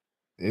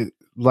 it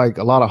like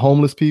a lot of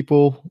homeless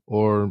people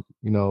or,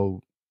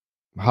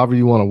 however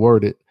you want to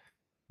word it,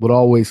 would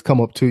always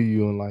come up to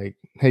you and like,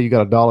 "Hey, you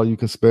got $1 you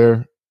can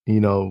spare?"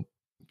 You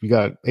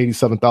got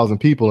 87,000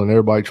 people and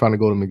everybody trying to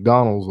go to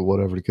McDonald's or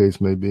whatever the case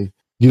may be.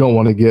 You don't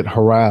want to get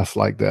harassed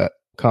like that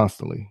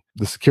constantly.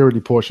 The security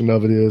portion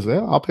of it is,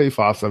 I'll pay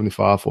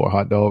 $5.75 for a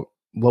hot dog.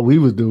 What we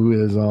would do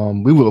is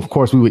we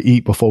would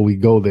eat before we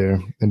go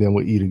there, and then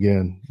we'll eat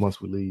again once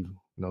we leave,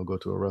 go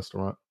to a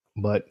restaurant.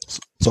 But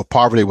so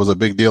poverty was a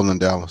big deal in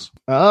Dallas.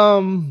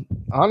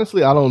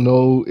 Honestly, I don't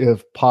know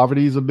if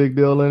poverty is a big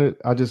deal in it.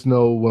 I just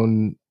know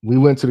when we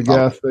went to the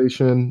gas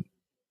station,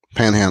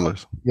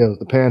 panhandlers. Yeah, it was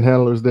the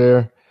panhandlers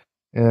there.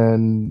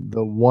 And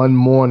the one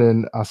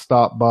morning I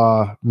stopped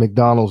by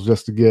McDonald's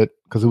just to get,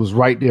 because it was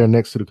right there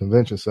next to the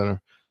convention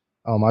center.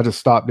 I just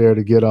stopped there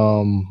to get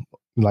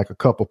like a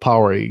cup of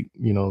Powerade,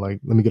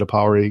 like let me get a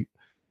Powerade.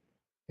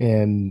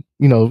 And,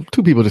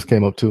 two people just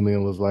came up to me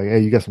and was like, "Hey,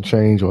 you got some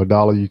change or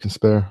 $1 you can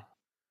spare?"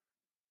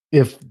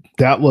 If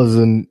that was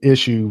an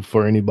issue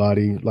for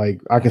anybody,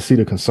 like I can see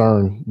the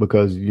concern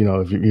because,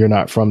 if you're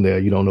not from there,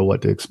 you don't know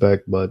what to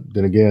expect. But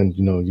then again,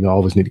 you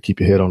always need to keep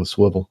your head on a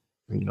swivel,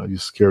 your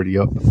security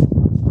up.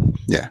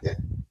 Yeah.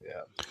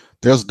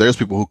 There's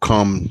people who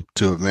come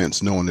to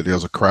events knowing that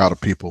there's a crowd of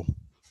people,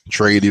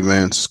 trade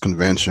events,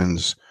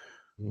 conventions,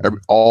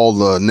 all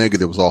the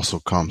negatives also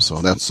come.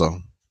 So that's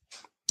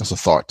a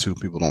thought too.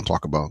 People don't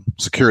talk about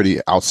security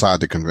outside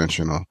the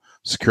convention or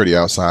security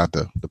outside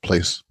the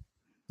place.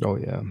 Oh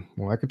yeah.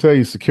 Well, I can tell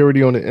you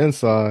security on the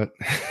inside,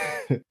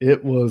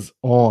 it was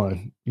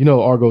on.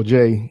 Argo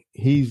J,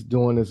 he's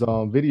doing his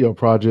video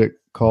project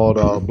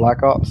called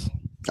Black Ops.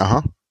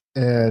 Uh-huh.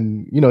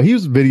 And, he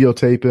was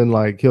videotaping,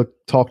 like he'll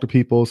talk to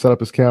people, set up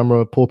his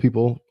camera, pull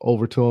people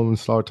over to him and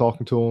start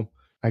talking to them.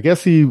 I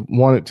guess he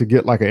wanted to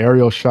get like an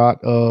aerial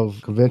shot of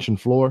convention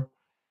floor.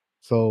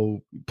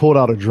 So pulled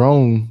out a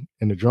drone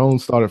and the drone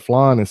started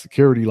flying and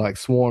security like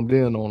swarmed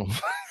in on him.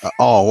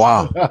 Oh,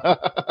 wow.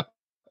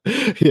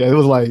 Yeah, it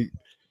was like,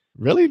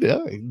 really?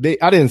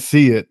 I didn't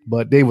see it,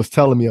 but they was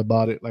telling me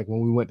about it like when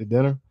we went to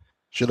dinner.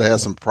 Should have had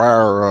some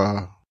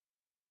prior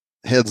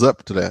heads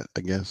up to that, I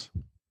guess.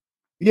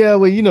 Yeah,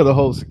 well, the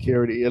whole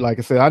security. Like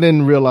I said, I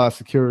didn't realize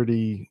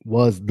security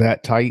was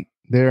that tight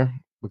there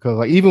because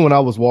like even when I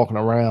was walking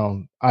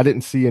around, I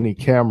didn't see any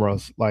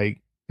cameras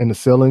like in the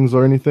ceilings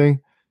or anything.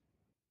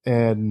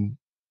 And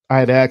I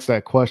had asked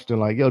that question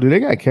like, "Yo, do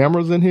they got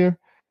cameras in here?"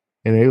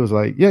 And it was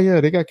like, yeah,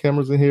 they got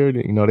cameras in here.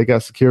 They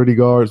got security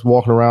guards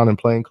walking around in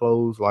plain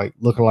clothes, like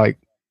looking like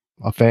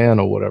a fan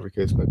or whatever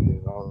case may be.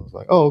 And I was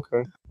like, oh,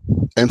 okay.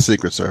 And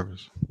Secret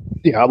Service.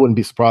 Yeah, I wouldn't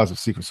be surprised if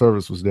Secret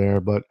Service was there.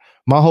 But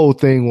my whole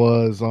thing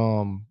was,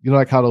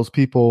 like how those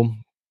people,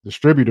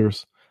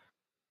 distributors,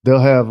 they'll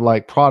have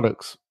like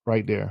products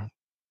right there.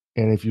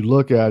 And if you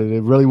look at it,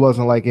 it really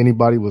wasn't like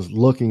anybody was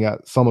looking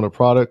at some of the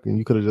product, and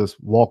you could have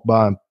just walked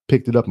by and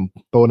picked it up and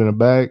throw it in a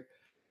bag.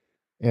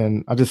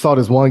 And I just saw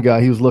this one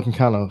guy, he was looking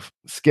kind of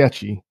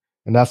sketchy.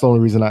 And that's the only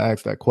reason I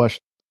asked that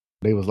question.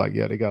 They was like,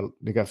 yeah, they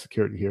got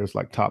security here. It's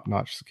like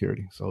top-notch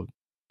security. So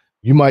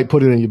you might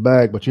put it in your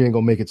bag, but you ain't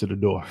gonna make it to the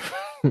door.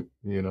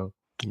 You know.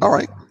 All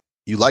right.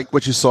 You liked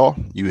what you saw.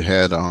 You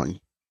had a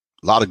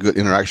lot of good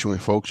interaction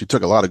with folks. You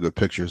took a lot of good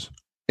pictures.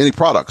 Any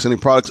products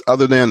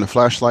other than the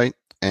flashlight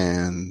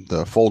and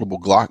the foldable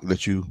Glock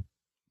that you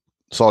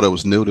saw that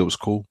was new, that was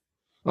cool?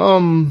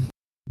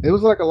 It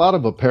was like a lot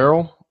of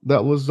apparel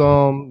that was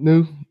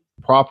new,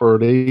 proper.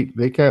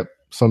 They kept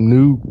some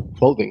new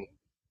clothing,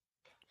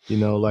 you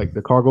know, like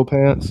the cargo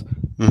pants.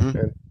 Mm-hmm.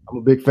 And I'm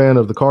a big fan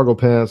of the cargo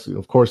pants.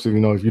 Of course, if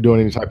you're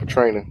doing any type of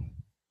training,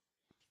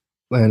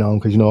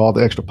 and because all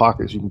the extra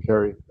pockets, you can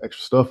carry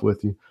extra stuff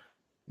with you.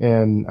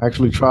 And I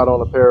actually tried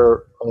on a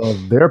pair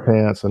of their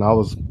pants, and I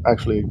was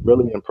actually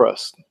really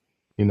impressed.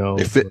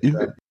 They fit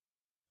you?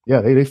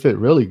 Yeah, they fit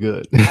really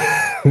good.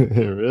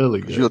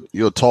 Really good.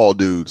 You're a tall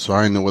dude, so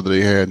I didn't know whether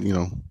they had,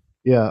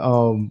 Yeah.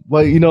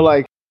 Well,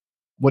 like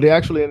what they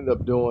actually ended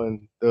up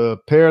doing, the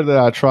pair that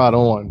I tried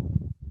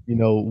on,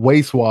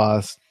 waist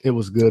wise, it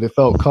was good. It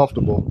felt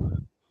comfortable.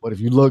 But if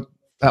you look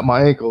at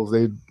my ankles,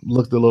 they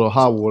looked a little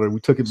hot water.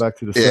 We took it back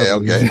to the 70s.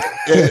 Okay.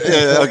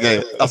 yeah,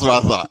 okay. That's what I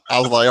thought. I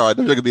was like, all right,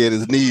 they're gonna be at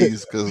his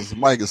knees because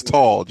Mike is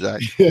tall,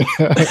 Jack. Yeah.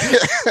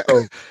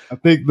 So I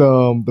think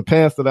the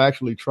pants that I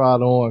actually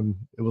tried on,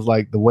 it was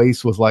like the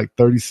waist was like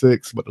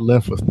 36, but the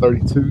length was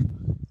 32.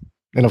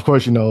 And of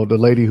course, the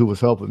lady who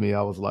was helping me,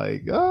 I was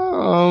like,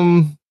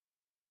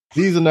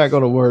 these are not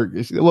going to work.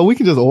 She said, well, we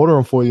can just order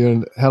them for you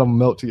and have them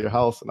melt to your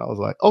house. And I was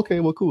like,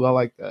 okay, well, cool. I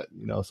like that.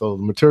 So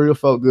the material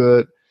felt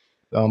good.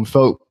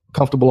 Felt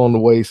comfortable on the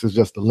waist. It's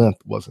just the length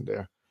wasn't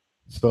there.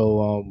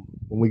 So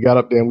when we got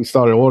up there and we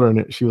started ordering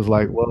it, she was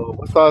like, well,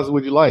 what size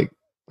would you like?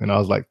 And I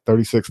was like,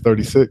 36.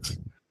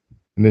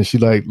 And then she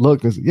like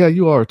looked and said, yeah,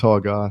 you are a tall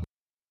guy.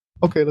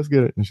 Okay, let's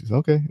get it. And she said,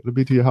 okay, it'll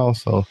be to your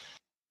house. So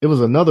it was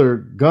another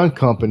gun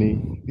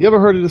company. You ever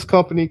heard of this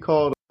company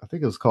called, I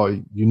think it was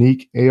called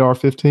Unique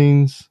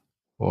AR-15s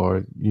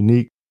or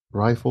Unique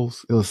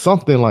Rifles? It was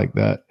something like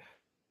that.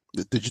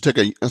 Did you take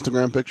an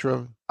Instagram picture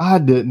of it? I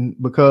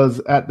didn't,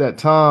 because at that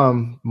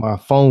time my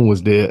phone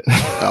was dead.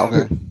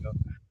 Okay.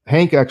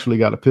 Hank actually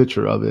got a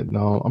picture of it.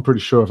 No, I'm pretty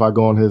sure if I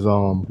go on his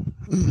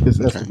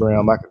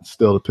Instagram, I can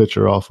steal the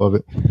picture off of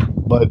it.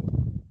 But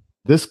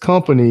this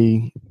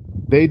company,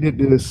 they did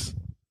this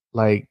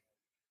like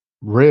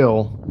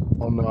rail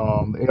on the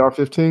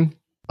AR-15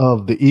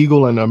 of the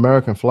eagle and the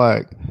American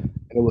flag, and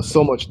it was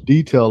so much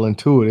detail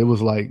into it. It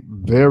was like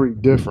very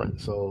different.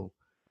 So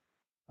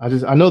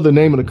I know the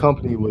name of the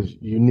company was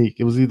Unique.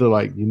 It was either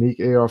like Unique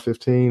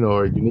AR-15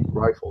 or Unique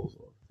Rifles.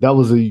 That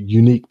was a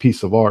unique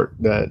piece of art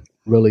that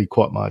really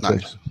caught my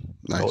attention.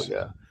 Nice. Oh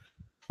yeah.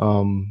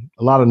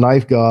 A lot of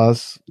knife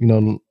guys,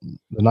 the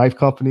knife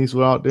companies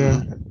were out there.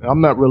 Mm-hmm.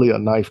 I'm not really a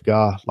knife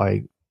guy.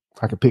 Like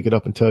I could pick it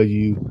up and tell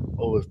you,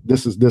 oh,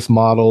 this is this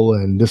model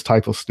and this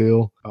type of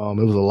steel.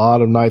 It was a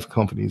lot of knife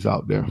companies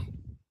out there.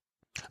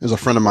 There's a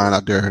friend of mine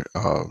out there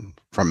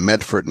from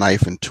Medford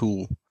Knife and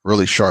Tool,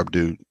 really sharp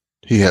dude.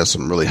 He has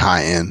some really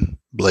high-end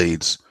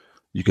blades.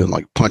 You can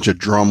like punch a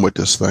drum with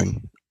this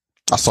thing.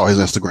 I saw his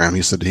Instagram.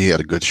 He said he had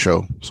a good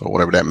show. So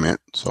whatever that meant.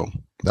 So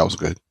that was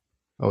good.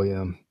 Oh,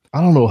 yeah. I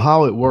don't know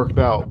how it worked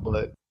out,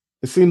 but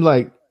it seemed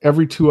like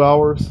every 2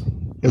 hours,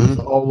 it was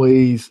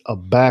always a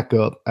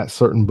backup at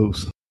certain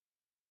booths.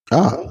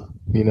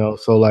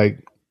 So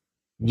like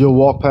you'll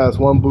walk past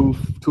one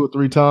booth 2 or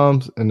 3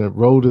 times and the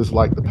road is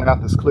like the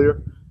path is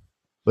clear.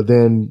 But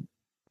then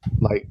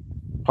like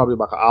probably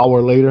like an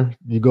hour later,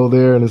 you go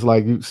there and it's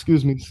like,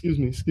 excuse me.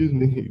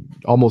 You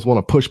almost want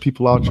to push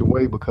people out your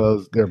way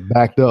because they're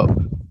backed up.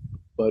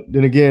 But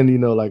then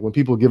again, like when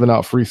people are giving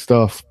out free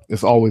stuff,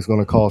 it's always going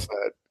to cause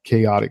that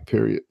chaotic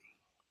period.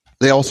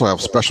 They also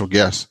have special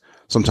guests.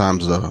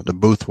 Sometimes the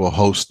booth will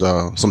host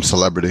some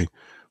celebrity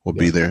will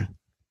be there.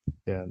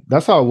 Yeah,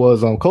 that's how it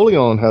was.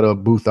 Coleon had a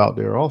booth out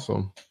there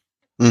also.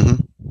 Mm-hmm.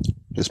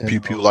 His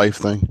Pew Pew Life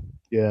thing.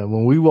 Yeah,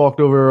 when we walked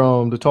over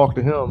to talk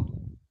to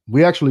him,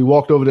 we actually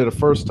walked over there the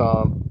first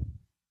time,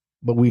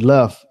 but we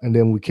left and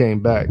then we came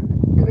back,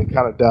 and it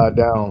kind of died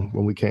down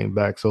when we came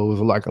back. So it was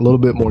like a little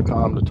bit more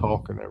time to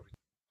talk and everything.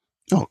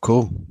 Oh,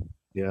 cool.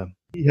 Yeah,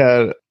 he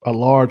had a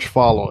large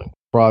following.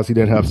 Surprised he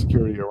didn't have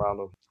security around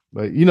him,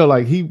 but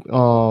like he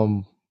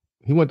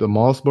went to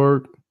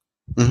Mossberg.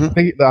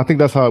 Mm-hmm. I think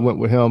that's how it went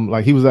with him.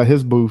 Like he was at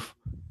his booth,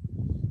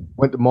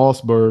 went to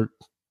Mossberg,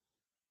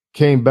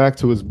 came back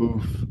to his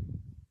booth,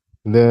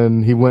 and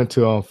then he went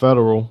to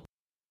Federal,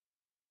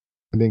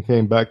 and then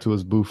came back to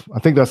his booth. I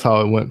think that's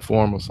how it went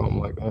for him or something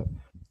like that.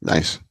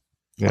 Nice.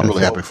 Yeah, I'm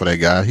really happy for that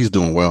guy. He's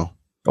doing well.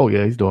 Oh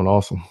yeah, he's doing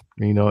awesome.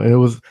 And it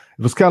was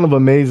kind of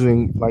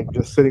amazing, like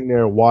just sitting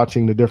there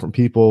watching the different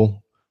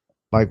people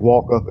like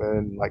walk up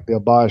and like they'll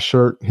buy a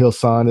shirt, he'll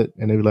sign it,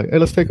 and they'll be like, hey,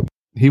 let's take a.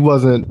 He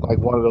wasn't like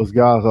one of those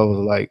guys I was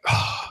like,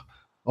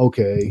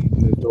 okay,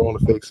 and then throw on a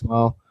fake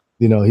smile.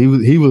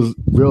 he was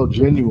real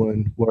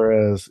genuine,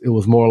 whereas it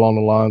was more along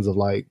the lines of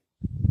like,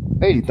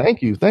 hey,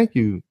 thank you.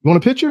 You want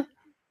a picture?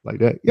 Like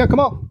that? Yeah, come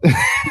on.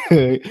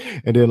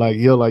 And then like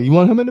he'll like, you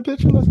want him in the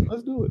picture?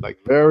 Let's do it. Like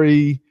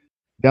very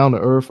down to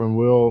earth and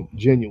real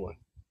genuine.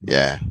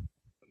 Yeah.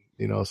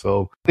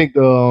 So I think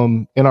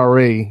the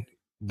NRA,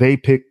 they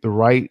picked the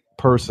right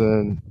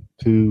person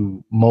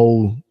to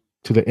mold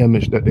to the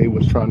image that they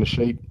was trying to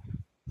shape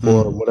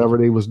for whatever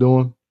they was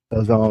doing.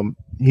 Because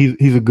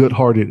he's a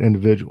good-hearted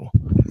individual.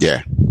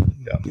 Yeah,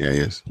 he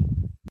is.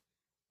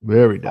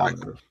 Very down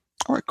to earth.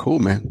 All right, cool,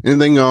 man.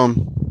 Anything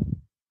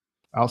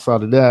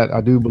outside of that, I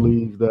do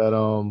believe that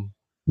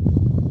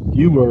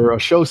you were a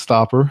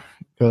showstopper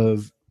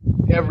because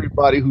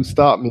everybody who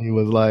stopped me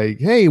was like,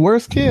 "Hey,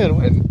 where's Ken?"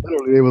 And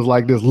literally, they was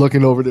like this,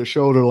 looking over their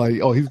shoulder, like,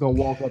 "Oh, he's gonna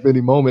walk up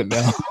any moment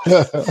now."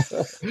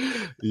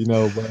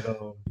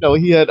 But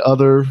he had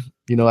other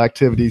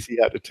activities he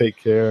had to take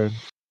care of.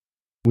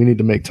 We need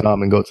to make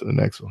time and go to the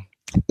next one.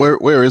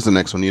 Where is the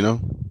next one?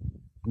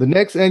 The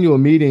next annual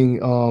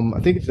meeting, I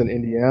think it's in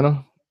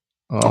Indiana.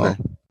 Okay.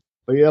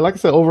 But yeah, like I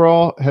said,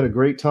 overall, had a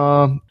great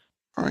time.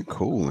 All right,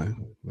 cool,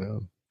 man.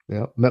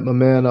 Yeah. Met my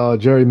man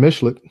Jerry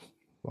Michelet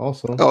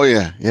also. Oh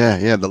yeah,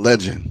 the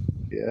legend.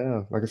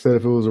 Yeah, like I said,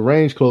 if it was a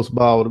range close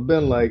by, I would have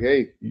been like,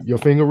 "Hey, your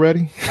finger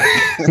ready?"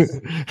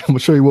 I'm gonna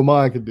show you what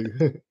mine can do.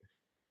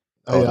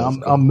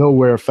 Cool. I'm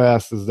nowhere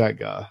fast as that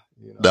guy.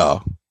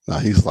 No,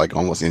 he's like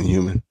almost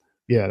inhuman.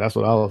 Yeah, that's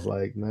what I was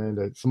like, man.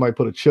 That somebody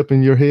put a chip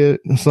in your head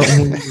or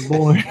something when you were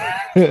born.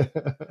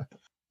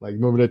 Like,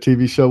 remember that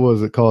TV show? What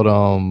was it called?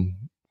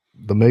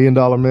 The $1 Million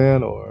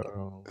Man or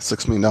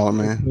 $6 Million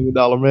Man? $6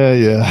 Million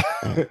Man, yeah.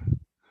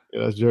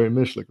 Yeah, that's Jerry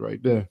Michelet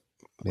right there.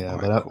 Yeah,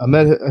 but I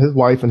met his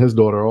wife and his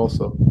daughter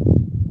also.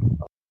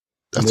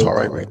 That's all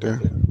right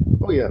there.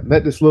 Oh yeah,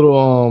 met this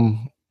little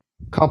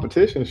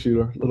competition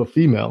shooter, little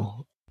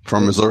female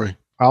from Missouri.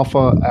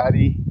 Alpha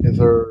Addie is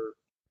her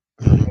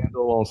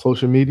handle on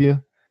social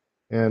media,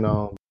 and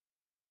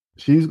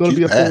she's going to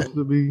be a force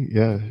to be.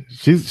 Yeah,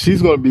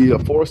 she's going to be a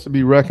force to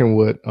be reckoned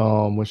with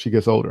when she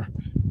gets older.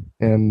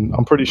 And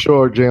I'm pretty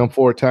sure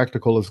JM4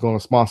 Tactical is going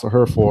to sponsor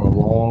her for a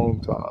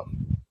long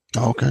time.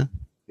 Okay.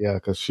 Yeah,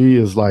 because she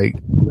is like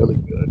really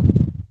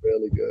good,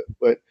 really good.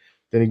 But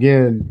then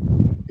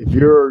again, if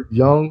you're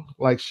young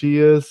like she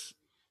is,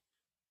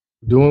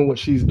 doing what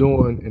she's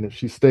doing, and if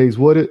she stays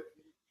with it,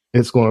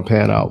 it's going to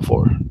pan out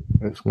for her.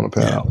 It's going to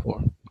pan out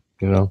for her.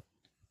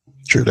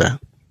 True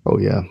that. Oh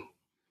yeah,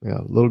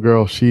 little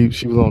girl, she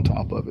was on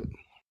top of it.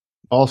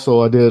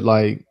 Also, I did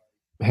like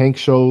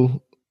Hank's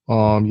show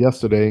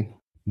yesterday.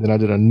 Then I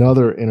did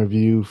another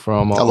interview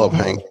from. I love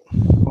Hank.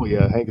 Oh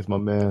yeah, Hank is my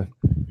man.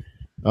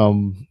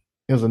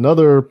 There's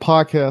another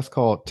podcast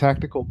called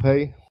Tactical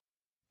Pay.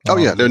 Oh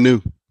yeah, they're new.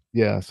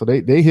 Yeah, so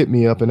they hit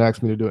me up and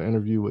asked me to do an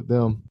interview with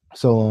them.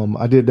 So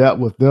I did that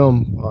with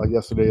them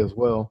yesterday as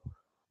well.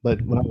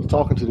 But when I was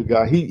talking to the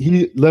guy,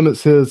 he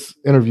limits his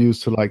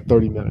interviews to like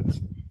 30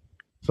 minutes.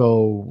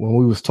 So when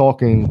we was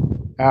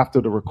talking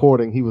after the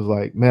recording, he was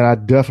like, "Man, I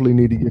definitely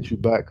need to get you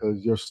back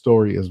because your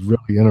story is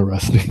really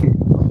interesting."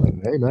 I'm like,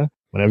 "Hey man,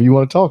 whenever you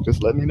want to talk,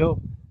 just let me know.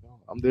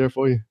 I'm there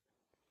for you."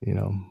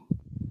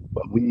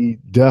 But we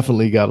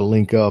definitely got to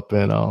link up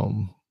and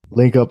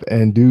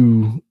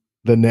do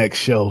the next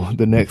show,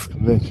 the next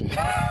convention.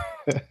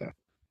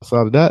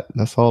 Outside of that,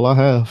 that's all I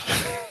have.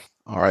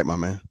 All right, my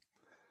man.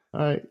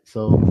 All right.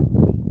 So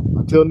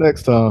until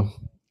next time,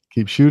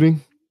 keep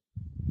shooting,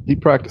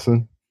 keep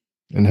practicing,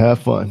 and have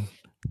fun.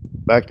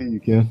 Back to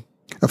you, Ken.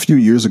 A few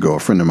years ago, a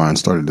friend of mine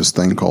started this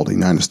thing called the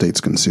United States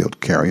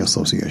Concealed Carry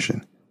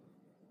Association.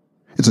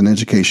 It's an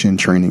education,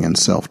 training, and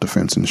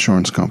self-defense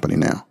insurance company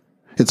now.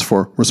 It's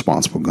for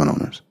responsible gun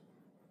owners.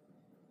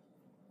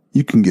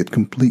 You can get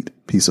complete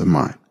peace of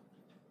mind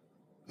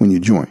when you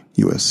join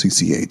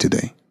USCCA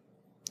today.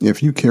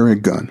 If you carry a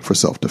gun for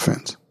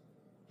self-defense,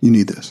 you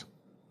need this.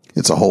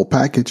 It's a whole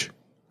package: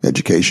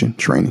 education,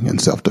 training, and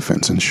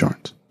self-defense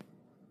insurance.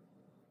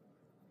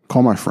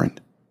 Call my friend.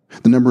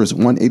 The number is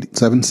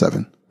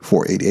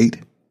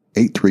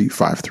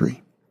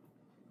 1-877-488-8353.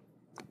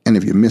 And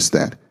if you missed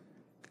that,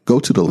 go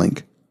to the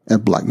link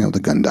at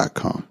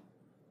blackmailthegun.com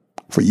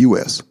for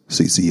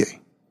USCCA.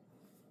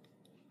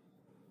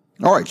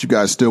 All right, you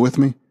guys still with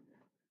me?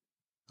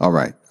 All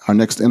right, our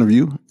next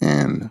interview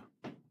and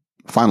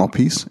final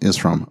piece is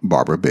from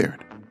Barbara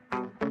Baird.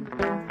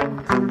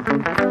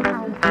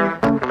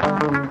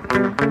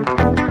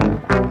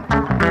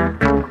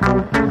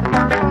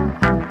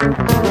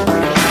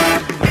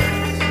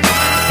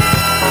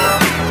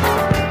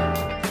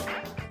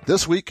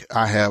 This week,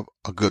 I have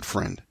a good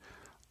friend,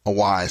 a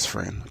wise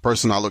friend, a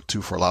person I look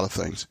to for a lot of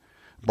things.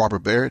 Barbara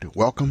Baird,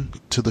 welcome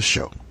to the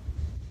show.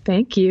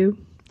 Thank you.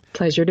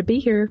 Pleasure to be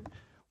here.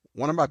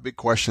 One of my big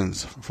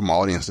questions from my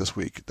audience this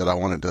week that I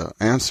wanted to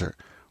answer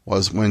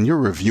was, when you're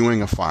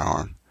reviewing a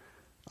firearm,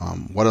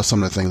 what are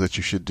some of the things that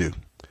you should do?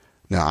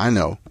 Now, I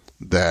know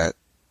that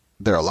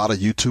there are a lot of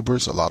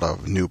YouTubers, a lot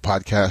of new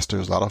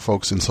podcasters, a lot of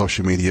folks in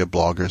social media,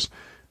 bloggers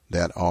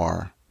that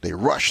they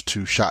rush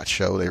to SHOT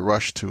Show, they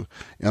rush to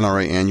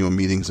NRA annual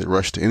meetings, they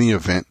rush to any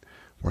event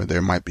where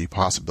there might be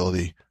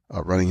possibility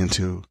of running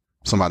into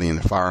somebody in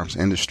the firearms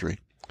industry.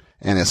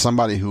 And as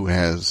somebody who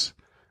has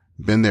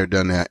been there,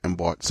 done that, and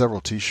bought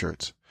several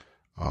T-shirts,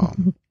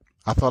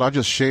 I thought I'd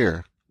just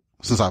share,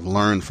 since I've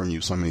learned from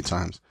you so many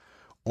times,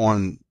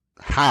 on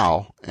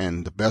how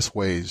and the best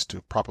ways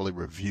to properly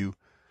review,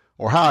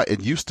 or how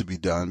it used to be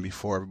done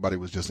before everybody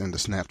was just into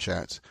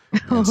Snapchats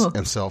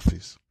and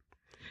selfies.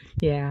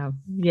 Yeah.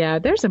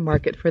 There's a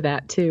market for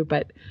that too,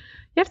 but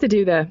you have to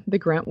do the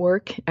grunt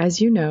work,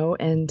 as you know.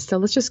 And so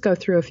let's just go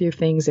through a few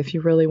things if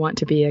you really want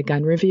to be a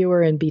gun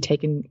reviewer and be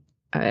taken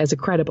as a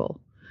credible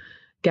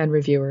gun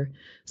reviewer.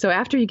 So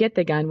after you get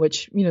the gun,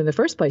 which, in the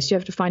first place, you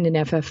have to find an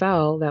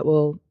FFL that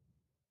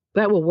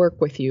will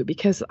work with you,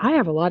 because I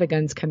have a lot of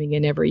guns coming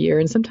in every year,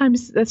 and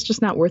sometimes that's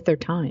just not worth their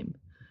time,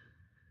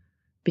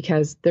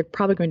 because they're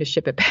probably going to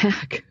ship it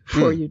back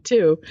for you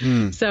too.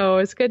 So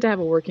it's good to have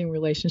a working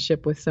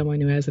relationship with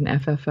someone who has an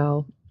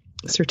FFL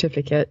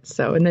certificate.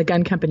 So, and the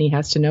gun company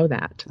has to know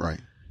that. Right.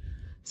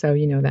 So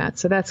you know that.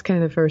 So that's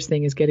kind of the first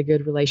thing, is get a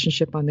good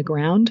relationship on the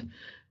ground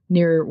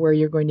near where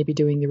you're going to be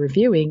doing the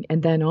reviewing.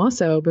 And then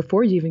also,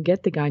 before you even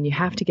get the gun, you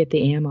have to get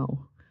the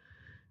ammo,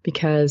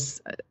 because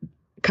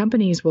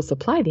companies will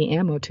supply the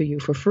ammo to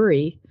you for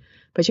free,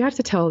 but you have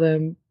to tell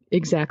them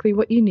exactly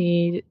what you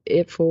need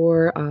it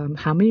for,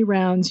 how many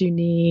rounds you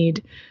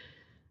need,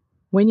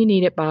 when you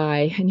need it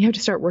by, and you have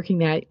to start working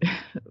that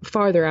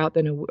further out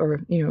than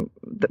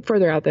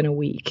a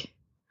week.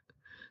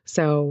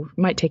 So it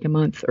might take a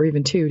month or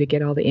even 2 to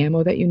get all the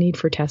ammo that you need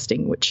for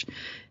testing, which,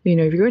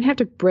 if you're going to have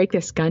to break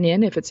this gun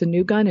in, if it's a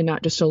new gun and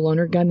not just a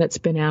loaner gun that's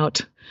been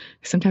out,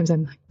 sometimes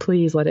I'm like,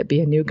 please let it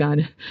be a new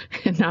gun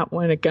and not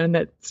a gun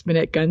that's been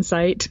at gun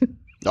site.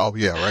 Oh,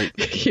 yeah, right.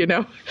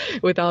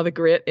 With all the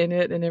grit in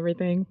it and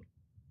everything.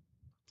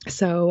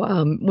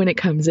 So when it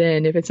comes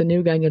in, if it's a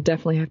new gun, you'll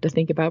definitely have to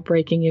think about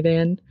breaking it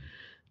in.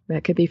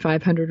 That could be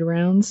 500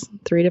 rounds,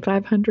 3 to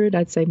 500.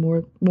 I'd say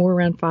more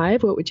around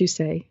 5. What would you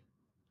say?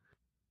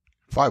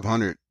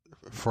 500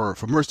 for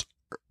most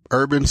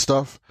urban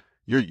stuff.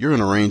 You're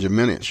in a range of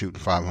minutes shooting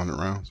 500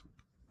 rounds.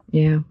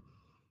 Yeah.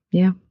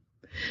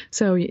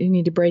 So you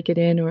need to break it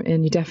in,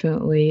 and you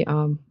definitely,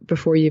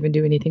 before you even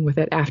do anything with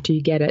it, after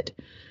you get it,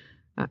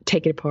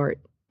 take it apart.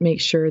 Make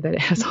sure that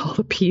it has all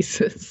the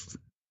pieces.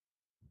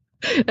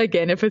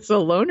 Again, if it's a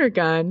loaner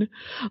gun,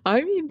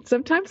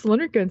 sometimes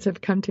loaner guns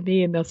have come to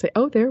me and they'll say,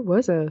 "Oh, there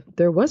was a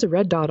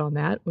red dot on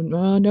that."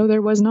 No,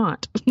 there was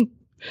not.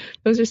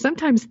 Those are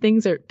sometimes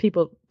things that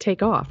people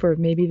take off, or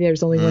maybe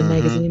there's only one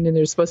magazine and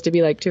there's supposed to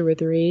be like 2 or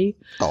 3.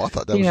 Oh, I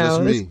thought that was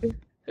just me.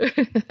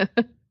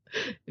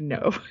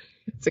 No,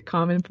 it's a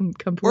common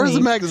complaint. Where's the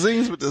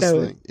magazines with this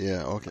thing?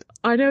 Yeah, okay.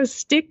 I know,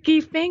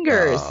 sticky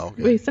fingers.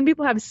 Okay. Some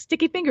people have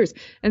sticky fingers,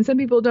 and some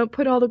people don't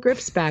put all the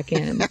grips back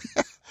in.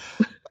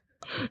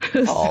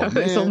 So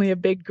there's only a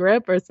big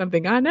grip or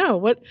something. I know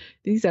what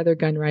these other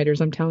gun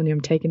writers, I'm telling you, I'm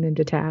taking them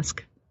to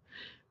task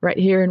right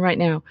here and right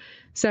now.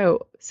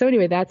 So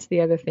anyway, that's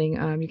the other thing.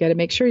 You got to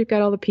make sure you've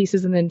got all the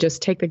pieces, and then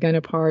just take the gun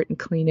apart and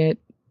clean it,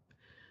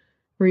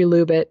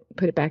 relube it,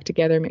 put it back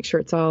together, make sure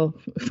it's all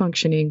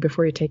functioning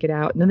before you take it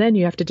out. And then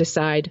you have to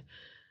decide,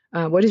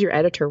 what does your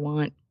editor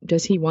want?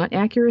 Does he want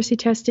accuracy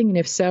testing? And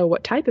if so,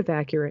 what type of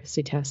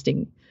accuracy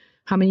testing?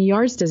 How many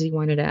yards does he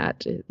want it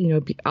at?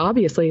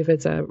 Obviously, if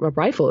it's a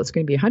rifle, it's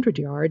going to be 100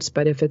 yards.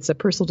 But if it's a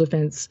personal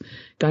defense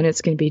gun,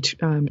 it's going to be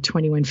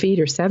 21 feet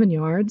or 7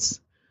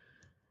 yards.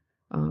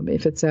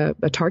 If it's a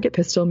target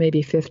pistol,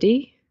 maybe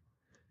 50.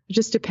 It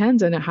just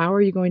depends on how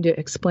are you going to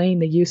explain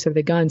the use of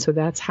the gun. So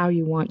that's how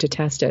you want to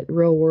test it,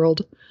 real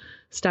world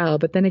style.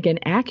 But then again,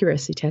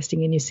 accuracy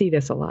testing, and you see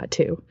this a lot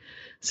too,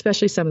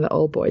 especially some of the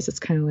old boys. It's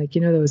kind of like,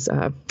 those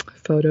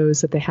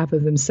photos that they have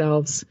of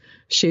themselves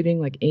shooting,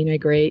 like ain't I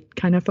great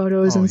kind of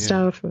photos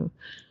stuff,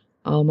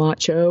 all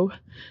macho.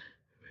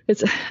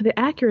 It's the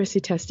accuracy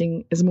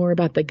testing is more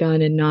about the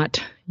gun and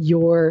not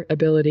your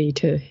ability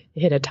to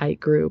hit a tight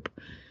group,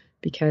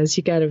 because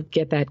you got to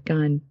get that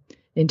gun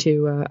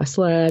into a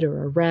sled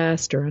or a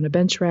rest or on a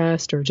bench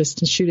rest, or just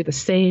to shoot it the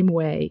same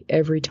way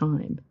every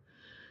time,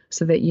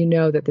 so that you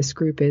know that this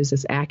group is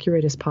as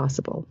accurate as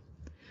possible.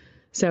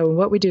 So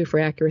what we do for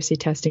accuracy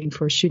testing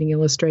for Shooting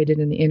Illustrated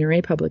and the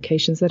NRA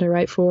publications that I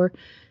write for,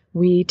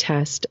 we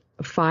test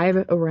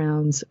 5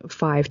 rounds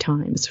 5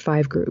 times,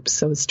 5 groups.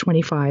 So it's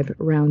 25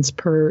 rounds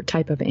per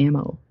type of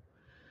ammo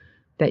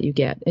that you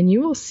get. And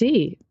you will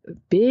see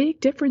big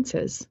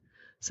differences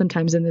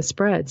sometimes in the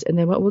spreads. And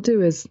then what we'll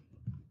do is,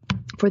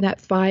 for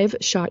that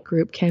 5-shot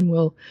group, Ken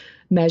will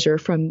measure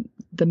from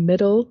the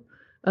middle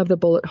of the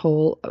bullet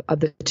hole of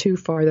the 2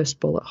 farthest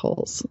bullet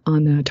holes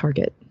on the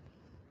target.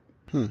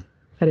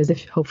 That is,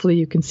 if hopefully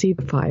you can see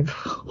the 5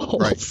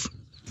 holes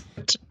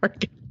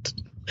target,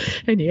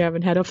 and you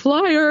haven't had a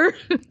flyer.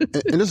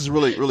 And this is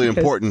really, really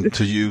important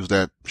to use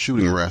that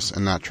shooting rest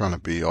and not trying to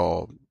be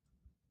all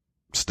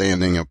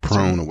standing or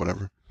prone or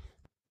whatever.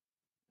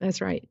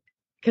 That's right.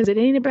 Because it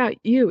ain't about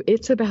you.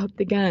 It's about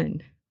the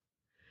gun.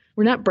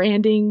 We're not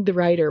branding the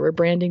writer. We're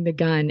branding the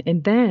gun.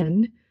 And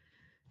then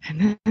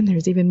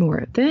there's even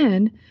more.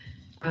 Then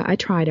I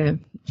try to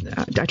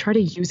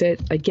use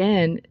it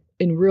again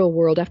in real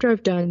world after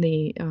I've done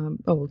the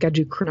got to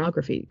do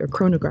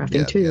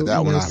chronographing too. Yeah,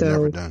 that one I've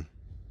never done.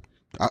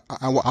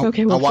 I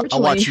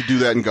watch you do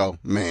that and go,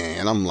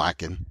 man, I'm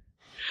lacking.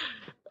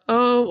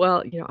 Oh,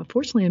 well,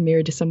 unfortunately I'm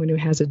married to someone who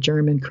has a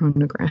German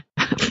chronograph.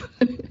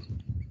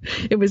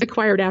 It was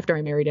acquired after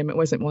I married him. It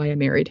wasn't why I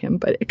married him,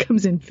 but it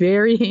comes in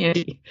very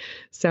handy.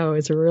 So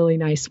it's a really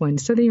nice one.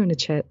 So that you want to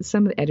check.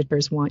 Some of the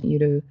editors want you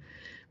to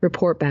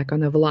report back on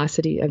the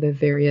velocity of the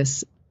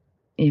various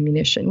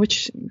ammunition,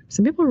 which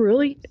some people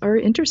really are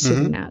interested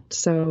in that.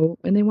 So,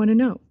 and they want to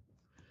know.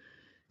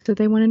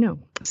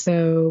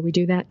 So we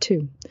do that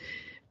too.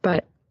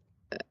 But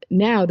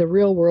now the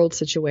real world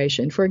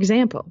situation, for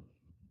example,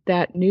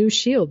 that new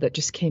shield that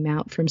just came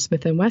out from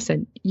Smith &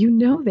 Wesson,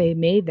 they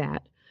made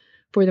that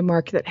for the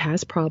market that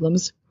has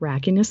problems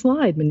racking a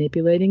slide,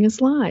 manipulating a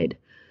slide.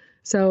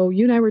 So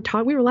you and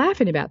I we were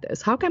laughing about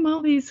this. How come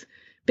all these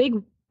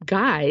big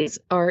guys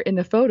are in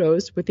the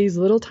photos with these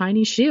little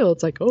tiny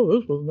shields? Like, oh,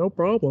 this was no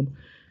problem.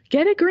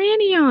 Get a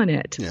granny on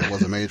it. Yeah, it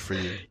wasn't made for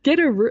you. Get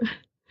a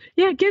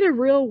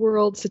real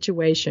world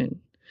situation.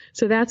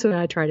 So that's what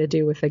I try to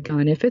do with a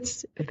gun. If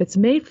it's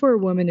made for a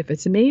woman, if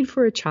it's made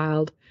for a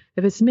child,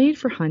 if it's made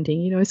for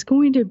hunting, it's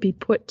going to be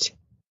put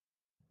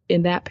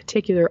in that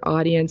particular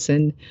audience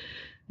and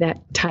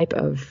that type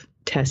of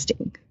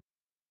testing.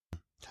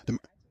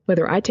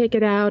 Whether I take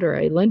it out or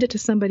I lend it to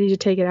somebody to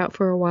take it out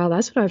for a while,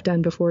 that's what I've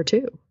done before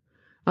too.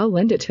 I'll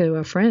lend it to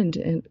a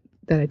friend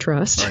that I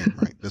trust,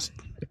 right?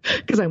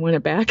 Because I want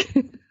it back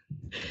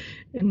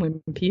in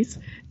one piece.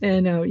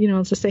 And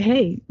I'll just say,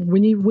 hey,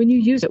 when you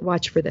use it,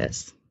 watch for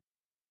this.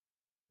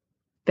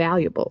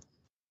 Valuable.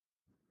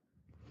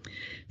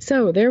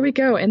 So there we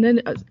go. And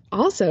then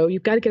also,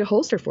 you've got to get a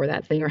holster for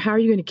that thing, or how are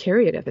you going to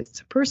carry it? If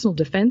it's a personal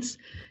defense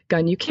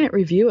gun, you can't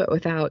review it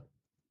without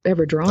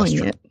ever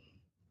drawing it.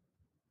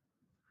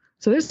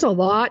 So there's a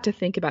lot to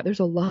think about. There's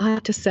a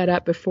lot to set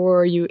up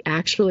before you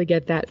actually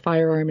get that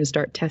firearm and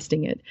start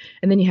testing it.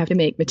 And then you have to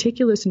make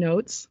meticulous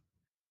notes.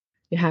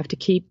 You have to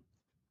keep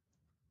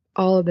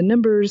all of the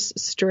numbers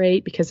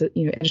straight because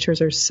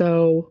editors are they're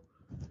so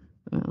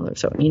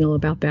anal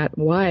about that.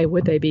 Why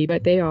would they be?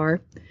 But they are.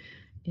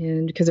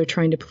 And because they're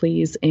trying to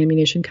please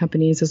ammunition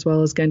companies as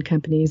well as gun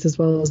companies as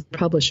well as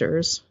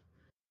publishers.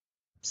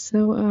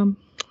 So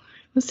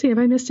let's see. Have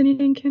I missed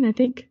anything, Ken? I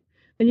think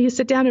then you can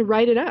sit down and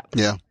write it up.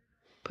 Yeah.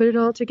 Put it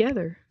all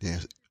together. Yeah.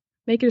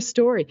 Make it a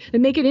story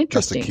and make it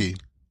interesting. That's the key.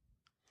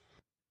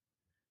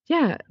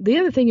 Yeah. The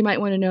other thing you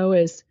might want to know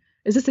is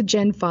this a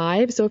Gen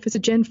 5? So if it's a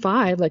Gen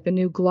 5, like the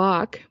new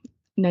Glock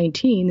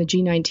 19, the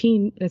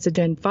G19, that's a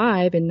Gen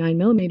 5 and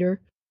 9mm.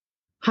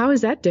 How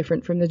is that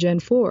different from the Gen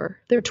 4?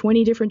 There are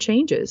 20 different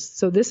changes.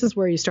 So this is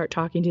where you start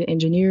talking to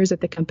engineers at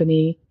the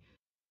company,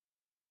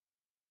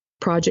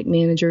 project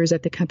managers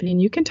at the company,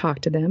 and you can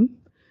talk to them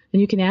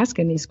and you can ask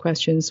them these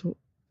questions.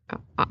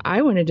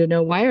 I wanted to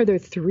know, why are there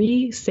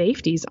 3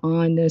 safeties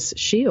on this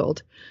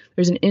shield?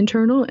 There's an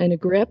internal and a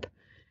grip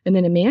and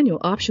then a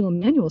optional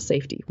manual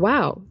safety.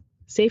 Wow.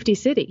 Safety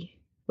city.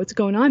 What's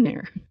going on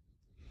there?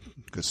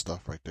 Good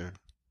stuff right there.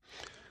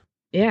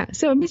 Yeah.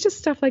 So it's just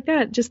stuff like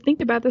that. Just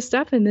think about the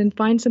stuff and then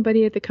find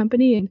somebody at the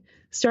company and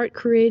start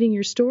creating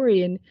your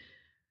story. And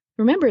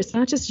remember, it's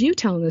not just you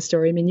telling the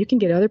story. I mean, you can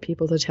get other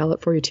people to tell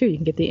it for you too. You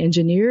can get the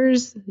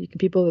engineers, the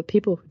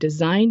people who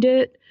designed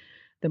it,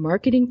 the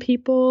marketing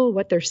people,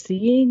 what they're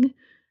seeing,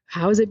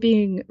 how is it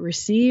being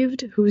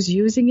received, who's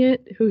using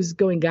it, who's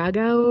going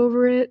gaga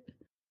over it.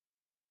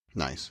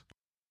 Nice.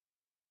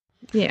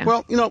 Yeah.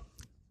 Well,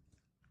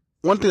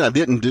 one thing I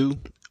didn't do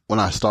when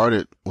I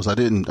started was I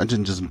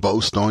didn't just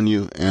boast on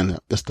you, and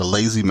it's the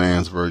lazy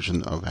man's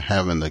version of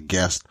having the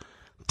guest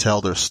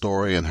tell their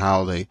story and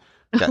how they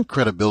got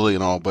credibility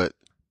and all. But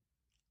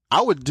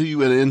I would do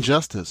you an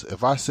injustice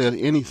if I said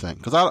anything,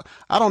 because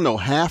I don't know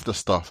half the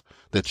stuff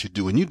that you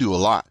do, and you do a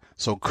lot.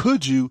 So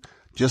could you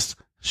just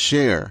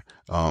share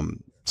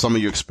some of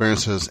your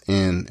experiences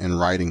in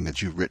writing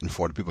that you've written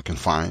for, that people can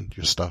find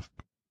your stuff?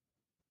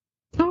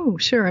 Oh,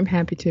 sure. I'm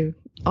happy to.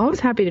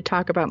 Always happy to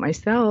talk about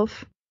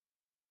myself.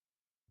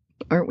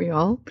 Aren't we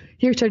all?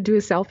 Here to do a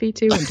selfie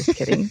too? I'm just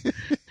kidding.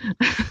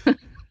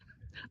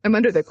 I'm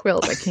under the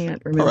quilt. I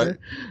can't remember.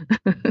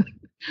 Right.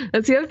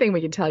 That's the other thing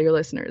we can tell your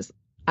listeners.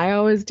 I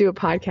always do a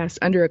podcast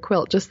under a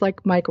quilt, just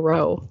like Mike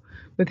Rowe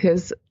with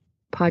his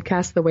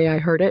podcast, The Way I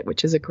Heard It,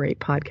 which is a great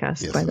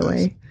podcast, yes, by the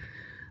way.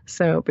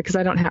 So, because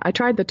I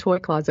tried the toy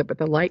closet, but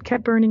the light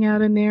kept burning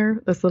out in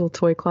there, this little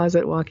toy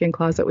closet, walk-in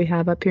closet we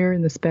have up here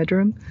in this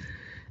bedroom.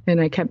 And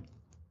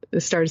it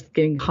starts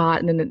getting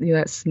hot, and then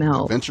that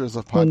smell. Adventures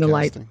of podcasting. When the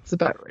light's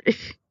about ready.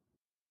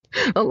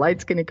 The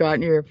light's going to go out,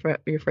 and you're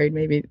afraid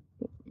maybe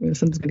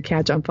something's going to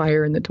catch on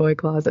fire in the toy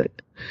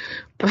closet.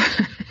 But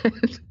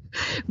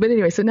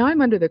anyway, so now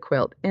I'm under the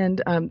quilt,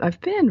 and I've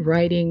been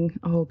writing,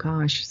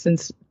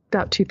 since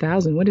about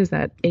 2000. What is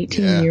that,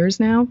 18 years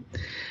now?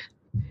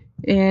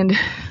 And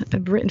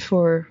I've written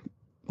for,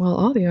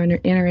 all the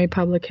NRA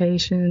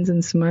publications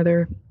and some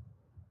other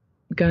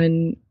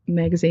gun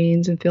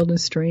magazines and Field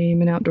and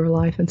Stream and Outdoor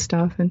Life and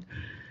stuff. And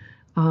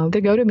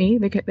They go to me.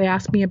 They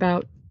ask me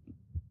about,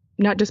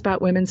 not just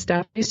about women's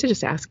stuff. They used to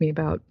just ask me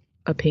about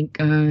a pink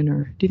gun,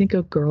 or do you think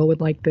a girl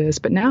would like this?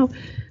 But now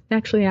they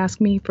actually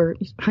ask me for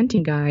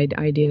hunting guide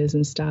ideas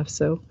and stuff.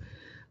 So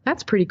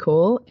that's pretty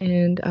cool.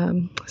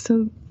 And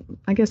so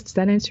I guess, does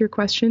that answer your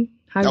question?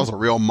 That was a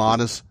real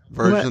modest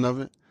version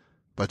of it.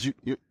 But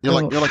you're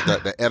like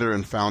the editor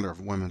and founder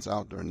of Women's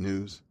Outdoor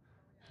News.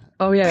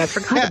 Oh yeah, I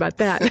forgot about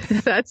that.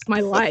 That's my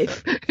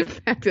life. In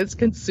fact, it's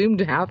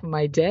consumed half of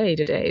my day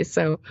today.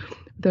 So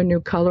the new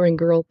Coloring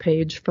Girl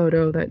page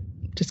photo that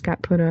just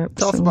got put up.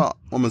 Tell us about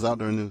Women's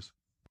Outdoor News.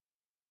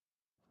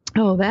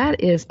 Oh,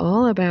 that is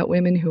all about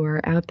women who are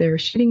out there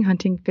shooting,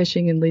 hunting,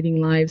 fishing, and leading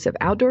lives of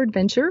outdoor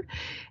adventure.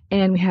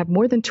 And we have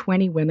more than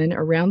 20 women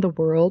around the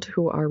world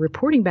who are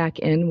reporting back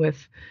in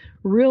with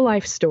real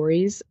life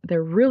stories.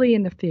 They're really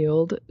in the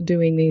field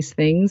doing these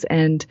things.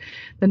 And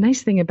the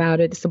nice thing about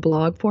it, it's a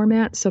blog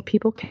format, so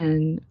people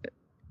can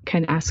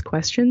ask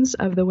questions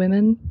of the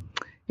women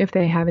if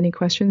they have any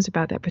questions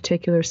about that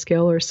particular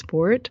skill or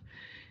sport.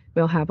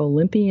 We'll have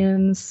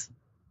Olympians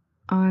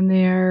on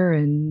there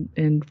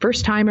and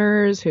first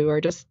timers who are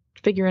just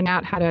figuring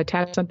out how to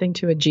attach something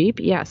to a Jeep.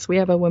 Yes, we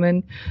have a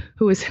woman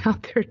who is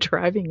out there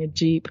driving a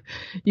Jeep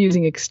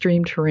using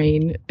extreme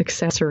terrain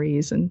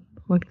accessories, and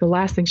like the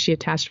last thing she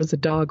attached was a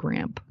dog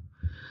ramp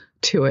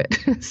to it.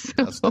 So,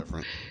 that's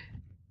different.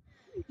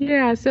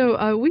 Yeah,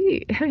 so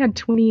we had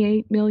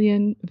 28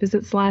 million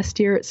visits last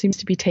year. It seems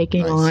to be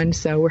taking on,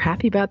 so we're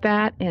happy about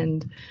that.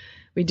 And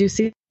we do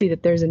see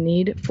that there's a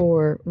need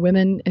for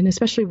women, and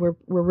especially we're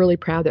really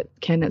proud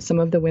that some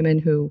of the women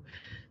who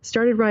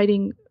started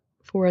writing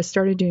for us,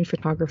 started doing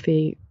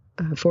photography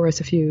for us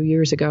a few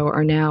years ago,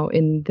 are now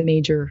in the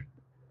major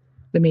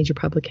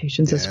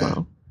publications as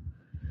well.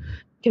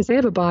 Because they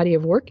have a body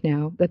of work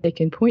now that they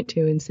can point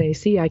to and say,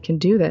 see, I can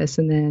do this.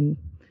 And then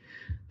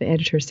the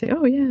editors say,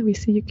 oh, yeah, we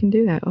see you can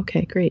do that.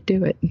 Okay, great,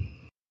 do it.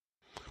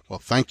 Well,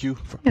 thank you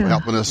for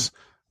helping us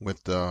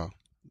with a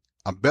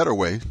better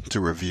way to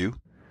review.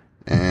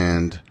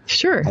 And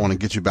sure, I want to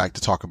get you back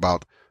to talk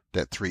about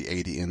that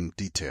 380 in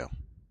detail.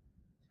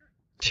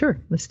 Sure,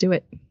 let's do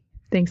it.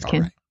 Thanks,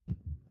 Ken.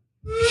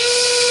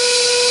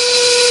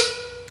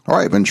 All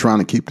right, been trying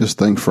to keep this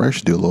thing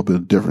fresh, do a little bit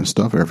of different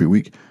stuff every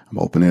week. I'm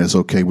hoping that it's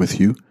okay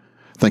with you.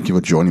 Thank you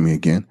for joining me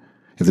again.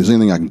 If there's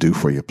anything I can do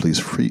for you, please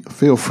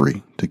feel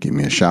free to give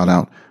me a shout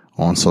out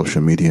on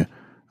social media,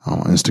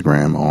 on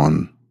Instagram,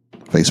 on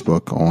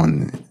Facebook,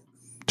 on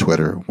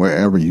Twitter,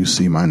 wherever you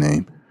see my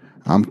name.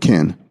 I'm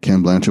Ken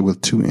Blanchard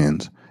with 2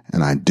 N's,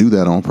 and I do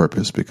that on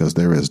purpose because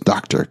there is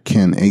Dr.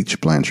 Ken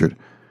H. Blanchard,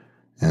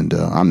 and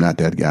I'm not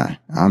that guy.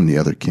 I'm the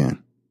other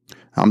Ken.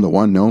 I'm the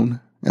one known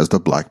as the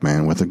black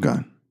man with a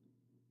gun.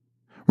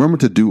 Remember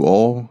to do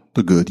all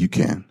the good you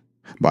can,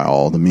 by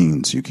all the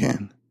means you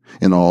can,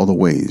 in all the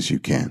ways you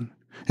can,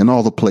 in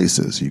all the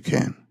places you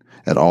can,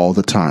 at all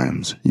the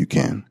times you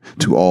can,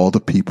 to all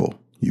the people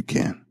you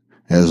can,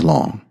 as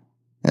long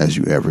as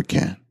you ever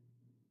can.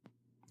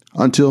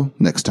 Until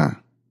next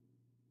time.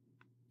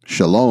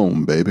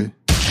 Shalom, baby.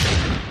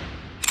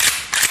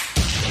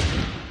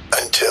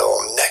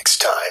 Until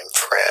next time,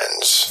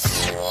 friends.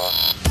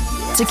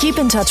 To keep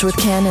in touch with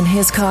Ken and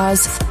his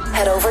cause,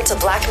 head over to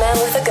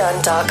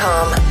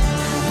blackmanwithagun.com.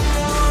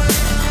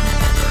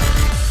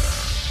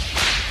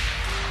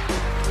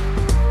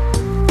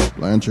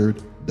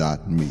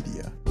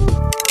 Blanchard.media.